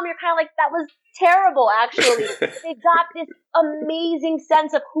great, Mom? You're kind of like, that was terrible, actually. They got this amazing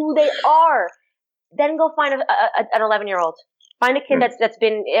sense of who they are. Then go find an 11-year-old. Find a kid has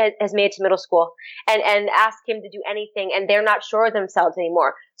made it to middle school and ask him to do anything, and they're not sure of themselves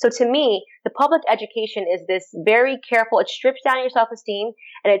anymore. So to me, the public education is this very careful. It strips down your self-esteem,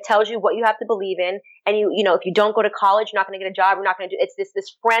 and it tells you what you have to believe in. And if you don't go to college, you're not going to get a job. You're not going to do. It's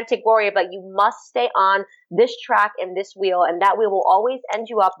this frantic worry of like, you must stay on this track and this wheel, and that wheel will always end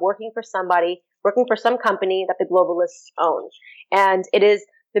you up working for somebody, working for some company that the globalists own. And it is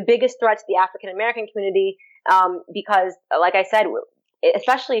the biggest threat to the African American community. Because like I said,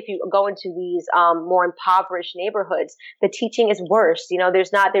 especially if you go into these more impoverished neighborhoods, the teaching is worse.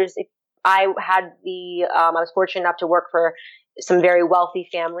 I was fortunate enough to work for some very wealthy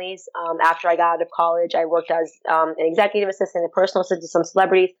families. After I got out of college, I worked as an executive assistant, a personal assistant to some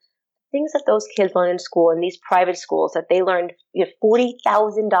celebrities. Things that those kids learn in school, in these private schools, that they learned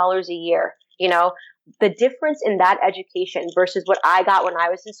 $40,000 a year. The difference in that education versus what I got when I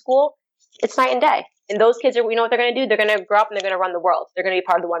was in school, it's night and day. And those kids are, what they're going to do? They're going to grow up and they're going to run the world. They're going to be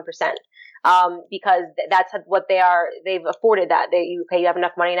part of the 1%. Because that's what they are. They've afforded that. You have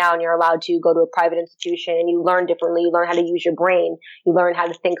enough money now and you're allowed to go to a private institution and you learn differently. You learn how to use your brain. You learn how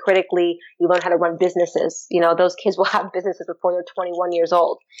to think critically. You learn how to run businesses. Those kids will have businesses before they're 21 years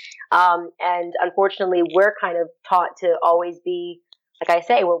old. And unfortunately, we're kind of taught to always be, like I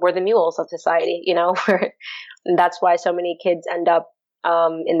say, we're the mules of society, and that's why so many kids end up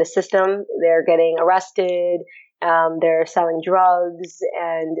in the system. They're getting arrested, they're selling drugs,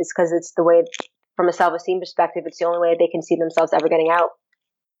 and it's because it's the way, from a self-esteem perspective, it's the only way they can see themselves ever getting out.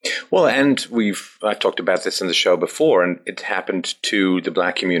 Well, and I've talked about this in the show before, and it happened to the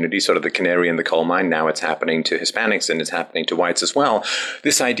Black community, sort of the canary in the coal mine. Now it's happening to Hispanics, and it's happening to whites as well.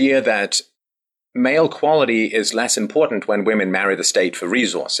 This idea that male quality is less important when women marry the state for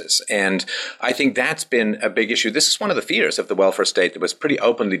resources. And I think that's been a big issue. This is one of the fears of the welfare state that was pretty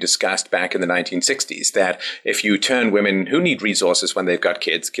openly discussed back in the 1960s, that if you turn women who need resources when they've got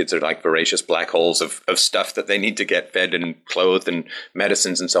kids are like voracious black holes of stuff that they need to get fed and clothed and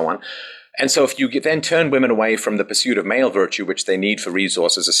medicines and so on. And so if you then turn women away from the pursuit of male virtue, which they need for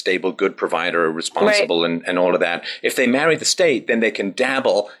resources, a stable, good provider, responsible, right. and all of that, if they marry the state, then they can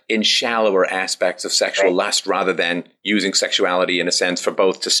dabble in shallower aspects of sexual right. lust rather than using sexuality, in a sense, for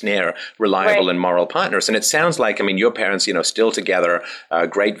both to snare reliable right. and moral partners. And it sounds like, I mean, your parents, still together,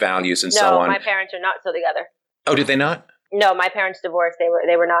 great values and so on. No, my parents are not still together. Oh, did they not? No, my parents divorced.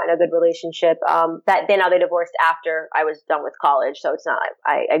 They were not in a good relationship. They divorced after I was done with college. So it's not,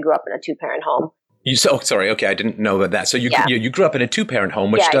 I grew up in a 2-parent home. Sorry. Okay. I didn't know that. So you grew up in a 2-parent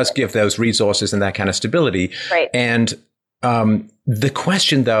home, which does give those resources and that kind of stability. Right. And the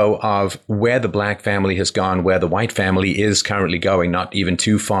question, though, of where the Black family has gone, where the white family is currently going, not even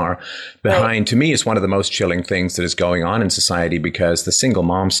too far behind, right. to me, is one of the most chilling things that is going on in society, because the single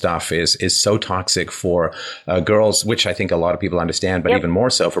mom stuff is so toxic for girls, which I think a lot of people understand, but even more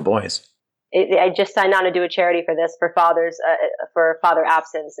so for boys. I just signed on to do a charity for this, for fathers, for father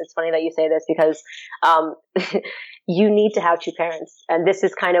absence. It's funny that you say this, because you need to have 2 parents. And this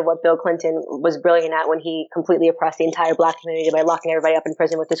is kind of what Bill Clinton was brilliant at when he completely oppressed the entire Black community by locking everybody up in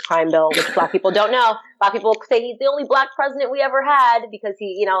prison with this crime bill, which Black people don't know. Black people say he's the only Black president we ever had because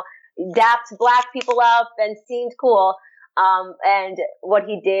he, dapped Black people up and seemed cool. And what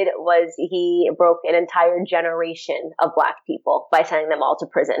he did was he broke an entire generation of Black people by sending them all to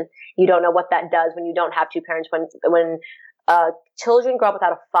prison. You don't know what that does when you don't have 2 parents, when children grow up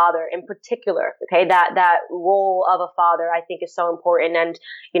without a father in particular. Okay. That role of a father, I think, is so important. And,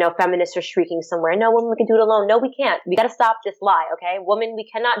 feminists are shrieking somewhere, no, women can do it alone. No, we can't. We got to stop this lie. Okay. Women, we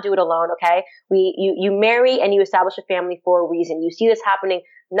cannot do it alone. Okay. You marry and you establish a family for a reason. You see this happening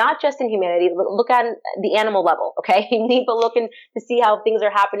not just in humanity. Look at the animal level. Okay. You need to look to see how things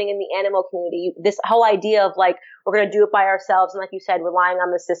are happening in the animal community. This whole idea of like, we're going to do it by ourselves. And like you said, relying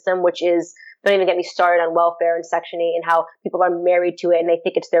on the system, which is, don't even get me started on welfare and Section 8 and how people are married to it and they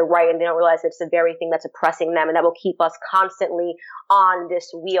think it's their right and they don't realize it's the very thing that's oppressing them and that will keep us constantly on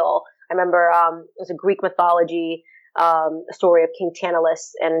this wheel. I remember it was a Greek mythology story of King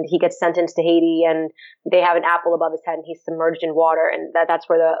Tantalus, and he gets sentenced to Haiti, and they have an apple above his head and he's submerged in water, and that's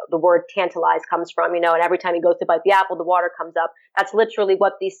where the word tantalize comes from, and every time he goes to bite the apple, the water comes up. That's literally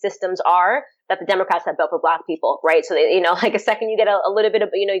what these systems are that the Democrats have built for Black people, right? So they, like a second you get a little bit of,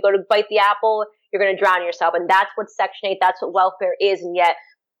 you go to bite the apple, you're going to drown yourself, and that's what Section 8, that's what welfare is, and yet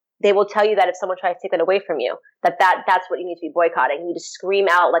they will tell you that if someone tries to take that away from you, that's what you need to be boycotting. You need to scream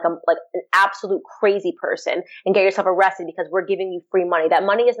out like an absolute crazy person and get yourself arrested because we're giving you free money. That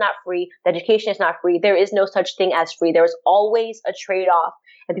money is not free. The education is not free. There is no such thing as free. There is always a trade-off.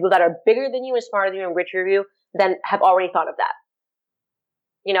 And people that are bigger than you and smarter than you and richer than you then have already thought of that.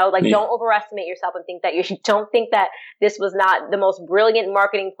 Don't overestimate yourself and think that don't think that this was not the most brilliant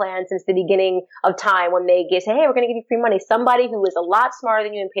marketing plan since the beginning of time when they say, hey, we're going to give you free money. Somebody who is a lot smarter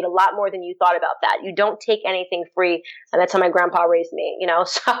than you and paid a lot more than you thought about that. You don't take anything free. And that's how my grandpa raised me,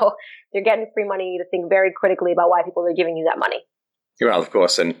 so you're getting free money. You need to think very critically about why people are giving you that money. Well, of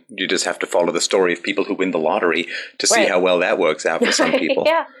course, and you just have to follow the story of people who win the lottery to see how well that works out for some people.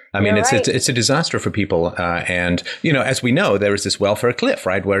 Yeah, I mean, it's a disaster for people. And, as we know, there is this welfare cliff,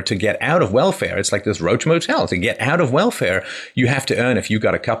 right, where to get out of welfare, it's like this Roach Motel. To get out of welfare, you have to earn, if you've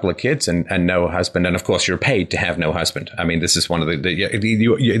got a couple of kids and no husband, and of course, you're paid to have no husband. I mean, this is one of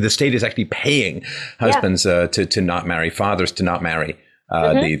the state is actually paying husbands to not marry, fathers to not marry.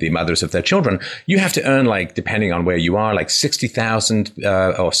 The mothers of their children. You have to earn, depending on where you are,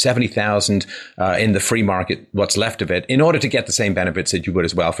 $60,000 or $70,000 in the free market, what's left of it, in order to get the same benefits that you would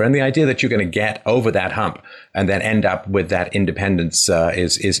as welfare. And the idea that you're going to get over that hump and then end up with that independence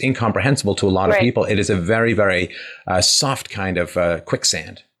is incomprehensible to a lot of people. It is a very, very soft kind of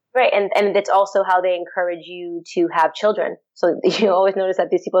quicksand. Right. And it's also how they encourage you to have children. So you always notice that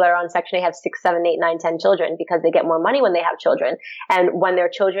these people that are on Section 8 have 6, 7, 8, 9, 10 children because they get more money when they have children. And when their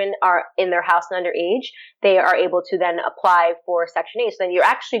children are in their house and underage, they are able to then apply for Section 8. So then you're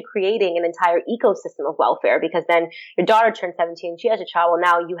actually creating an entire ecosystem of welfare, because then your daughter turns 17, she has a child. Well,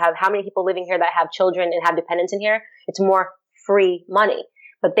 now you have how many people living here that have children and have dependents in here? It's more free money.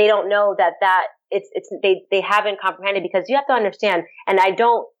 But they don't know that they haven't comprehended, because you have to understand, and I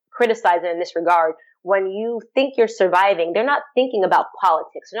don't criticize it in this regard, when you think you're surviving, they're not thinking about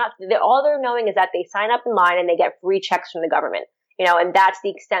politics. All they're knowing is that they sign up in line and they get free checks from the government. And that's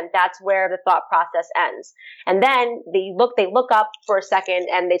the extent, that's where the thought process ends. And then they look up for a second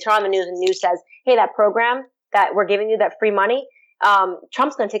and they turn on the news and the news says, hey, that program that we're giving you, that free money,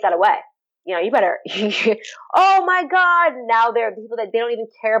 Trump's going to take that away. You better, oh my God. Now there are people that they don't even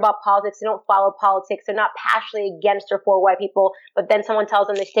care about politics. They don't follow politics. They're not passionately against or for white people. But then someone tells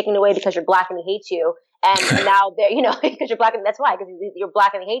them they're taking it away because you're black and he hates you. And now they're, because you're black and that's why, because you're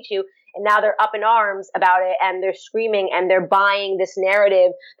black and they hate you. And now they're up in arms about it and they're screaming and they're buying this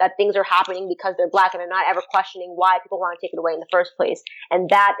narrative that things are happening because they're black and they're not ever questioning why people want to take it away in the first place. And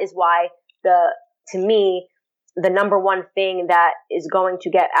that is why to me, the number one thing that is going to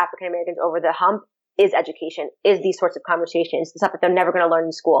get African Americans over the hump is education, is these sorts of conversations, the stuff that they're never going to learn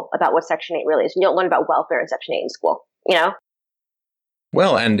in school about what Section 8 really is. You don't learn about welfare in Section 8 in school,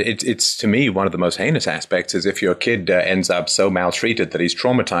 Well, and it's to me, one of the most heinous aspects is if your kid ends up so maltreated that he's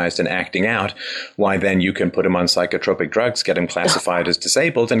traumatized and acting out, why then you can put him on psychotropic drugs, get him classified as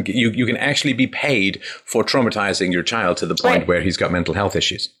disabled, and you can actually be paid for traumatizing your child to the point where he's got mental health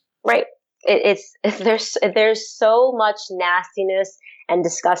issues. Right. There's so much nastiness and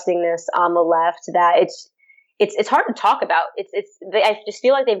disgustingness on the left that it's hard to talk about. I just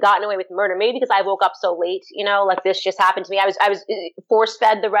feel like they've gotten away with murder. Maybe because I woke up so late, like this just happened to me. I was force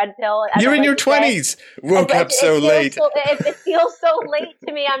fed the red pill. You're in your 20s. Woke up so late. It feels so late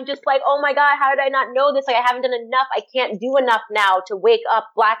to me. I'm just like, oh my God, how did I not know this? Like I haven't done enough. I can't do enough now to wake up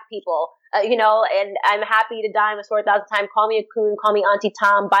black people. And I'm happy to die with 4,000 times. Call me a coon, call me Auntie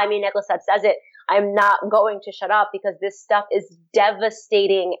Tom, buy me a necklace that says it. I'm not going to shut up because this stuff is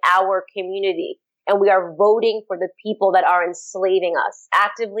devastating our community. And we are voting for the people that are enslaving us,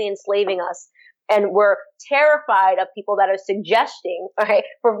 actively enslaving us. And we're terrified of people that are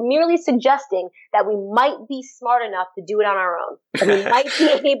for merely suggesting that we might be smart enough to do it on our own. That we might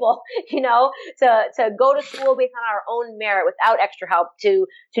be able, to go to school based on our own merit without extra help, to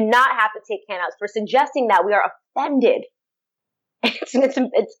not have to take handouts, for suggesting that we are offended.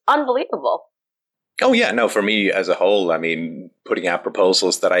 It's unbelievable. Oh, yeah. No, for me as a whole, putting out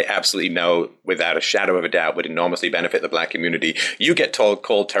proposals that I absolutely know without a shadow of a doubt would enormously benefit the black community. You get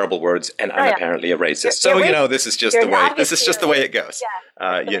called terrible words and I'm apparently a racist. This is just the way it goes.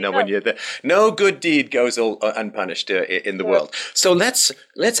 Yeah. No good deed goes unpunished in the world. So let's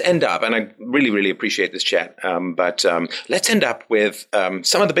end up, and I really, really appreciate this chat. But let's end up with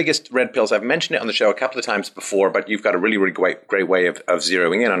some of the biggest red pills. I've mentioned it on the show a couple of times before, but you've got a really, really great way of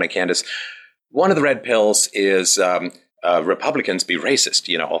zeroing in on it, Candace. One of the red pills is Republicans be racist,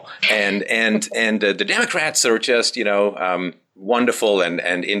 and the Democrats are just, wonderful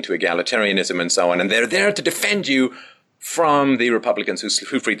and into egalitarianism and so on. And they're there to defend you from the Republicans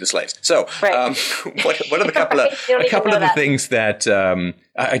who freed the slaves. So what are the couple of the things that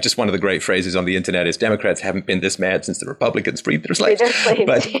one of the great phrases on the internet is Democrats haven't been this mad since the Republicans freed their slaves.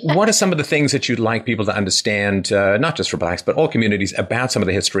 But what are some of the things that you'd like people to understand, not just for blacks, but all communities, about some of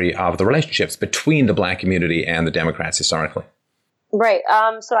the history of the relationships between the black community and the Democrats historically? Right.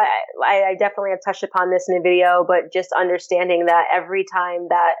 So I definitely have touched upon this in a video, but just understanding that every time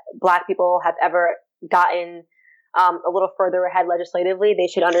that black people have ever gotten a little further ahead legislatively, they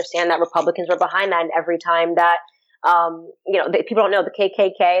should understand that Republicans were behind that. And every time that, people don't know the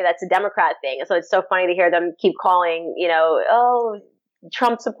KKK, that's a Democrat thing. So it's so funny to hear them keep calling,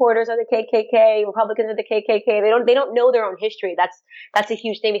 Trump supporters are the KKK, Republicans are the KKK. They don't know their own history. That's a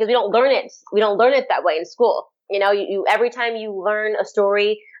huge thing because we don't learn it. We don't learn it that way in school. You every time you learn a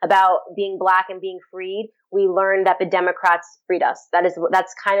story about being black and being freed, we learn that the Democrats freed us.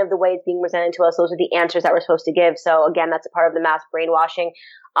 That's kind of the way it's being presented to us. Those are the answers that we're supposed to give. So again, that's a part of the mass brainwashing.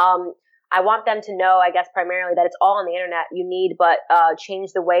 I want them to know, I guess, primarily that it's all on the internet. You need but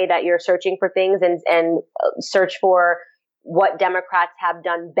change the way that you're searching for things and search for what Democrats have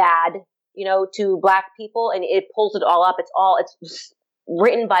done bad, to black people, and it pulls it all up. It's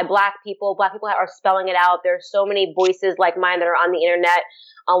written by black people. Black people are spelling it out. There are so many voices like mine that are on the internet,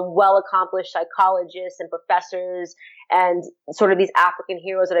 well-accomplished psychologists and professors and sort of these African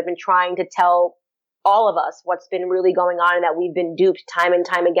heroes that have been trying to tell all of us what's been really going on, and that we've been duped time and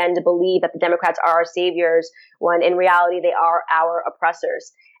time again to believe that the Democrats are our saviors when in reality they are our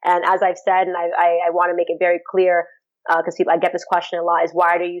oppressors. And as I've said, and I want to make it very clear, because I get this question a lot, is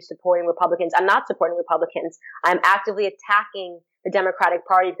why are you supporting Republicans? I'm not supporting Republicans. I'm actively attacking the Democratic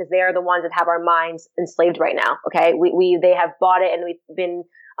Party because they are the ones that have our minds enslaved right now. Okay, they have bought it, and we've been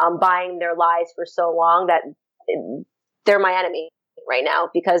buying their lies for so long that they're my enemy right now,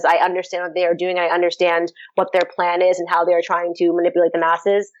 because I understand what they are doing. I understand what their plan is and how they're trying to manipulate the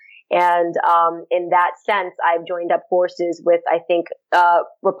masses. And in that sense, I've joined up forces with, I think,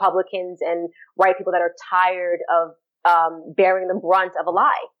 Republicans and white people that are tired of bearing the brunt of a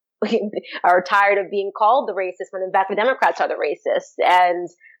lie. Are tired of being called the racist when in fact the Democrats are the racists. And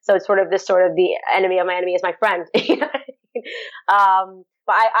so it's sort of the enemy of my enemy is my friend.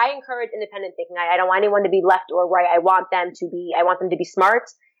 But I encourage independent thinking. I don't want anyone to be left or right. I want them to be smart,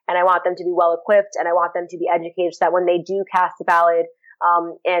 and I want them to be well equipped, and I want them to be educated so that when they do cast a ballot,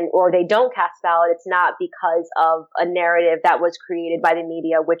 or they don't cast a ballot, it's not because of a narrative that was created by the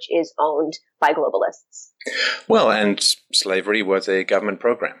media, which is owned by globalists. Well, and slavery was a government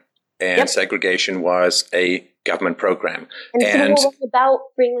program. And segregation was a government program. And Civil War wasn't about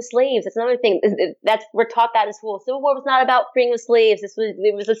freeing the slaves. That's another thing. We're taught that in school. Civil War was not about freeing the slaves.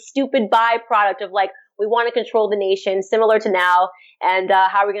 It was a stupid byproduct of we want to control the nation, similar to now. And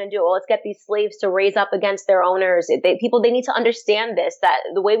how are we going to do it? Well, let's get these slaves to raise up against their owners. They need to understand this, that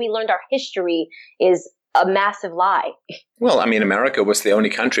the way we learned our history is a massive lie. Well, I mean, America was the only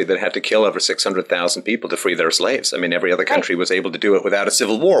country that had to kill over 600,000 people to free their slaves. I mean, every other country was able to do it without a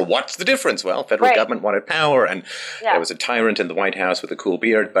civil war. What's the difference? Well, federal government wanted power, and there was a tyrant in the White House with a cool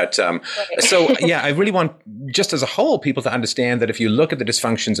beard. But I really want, just as a whole, people to understand that if you look at the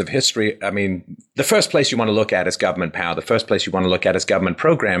dysfunctions of history, I mean, the first place you want to look at is government power. The first place you want to look at is government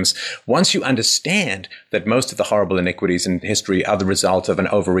programs. Once you understand that most of the horrible iniquities in history are the result of an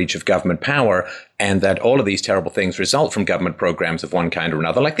overreach of government power, and that all of these terrible things result from government programs of one kind or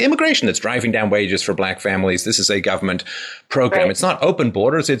another, like the immigration that's driving down wages for black families. This is a government program. It's not open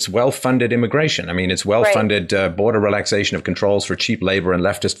borders. It's well-funded immigration. I mean, it's well-funded border relaxation of controls for cheap labor and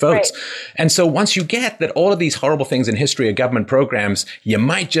leftist votes. And so once you get that all of these horrible things in history are government programs, you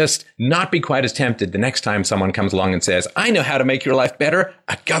might just not be quite as tempted the next time someone comes along and says, I know how to make your life better,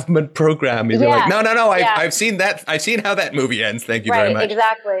 a government program. And you're like, no, I've seen that. I've seen how that movie ends. Thank you very much.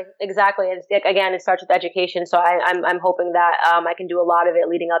 Exactly. It's, again, it starts with education. So I'm hoping that I can do a lot of it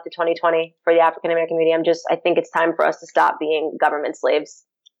leading up to 2020 for the African American community. I think it's time for us to stop being government slaves.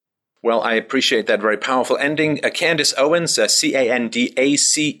 Well, I appreciate that very powerful ending. Candace Owens, Candace,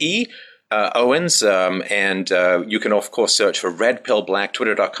 Owens, and you can, of course, search for Red Pill Black,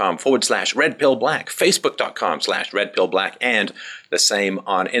 twitter.com/Red Pill Black, facebook.com/Red Pill Black, and the same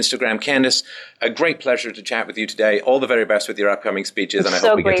on Instagram. Candace, a great pleasure to chat with you today. All the very best with your upcoming speeches, and I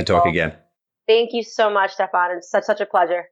hope we get to talk again. Thank you so much, Stefan. It's such a pleasure.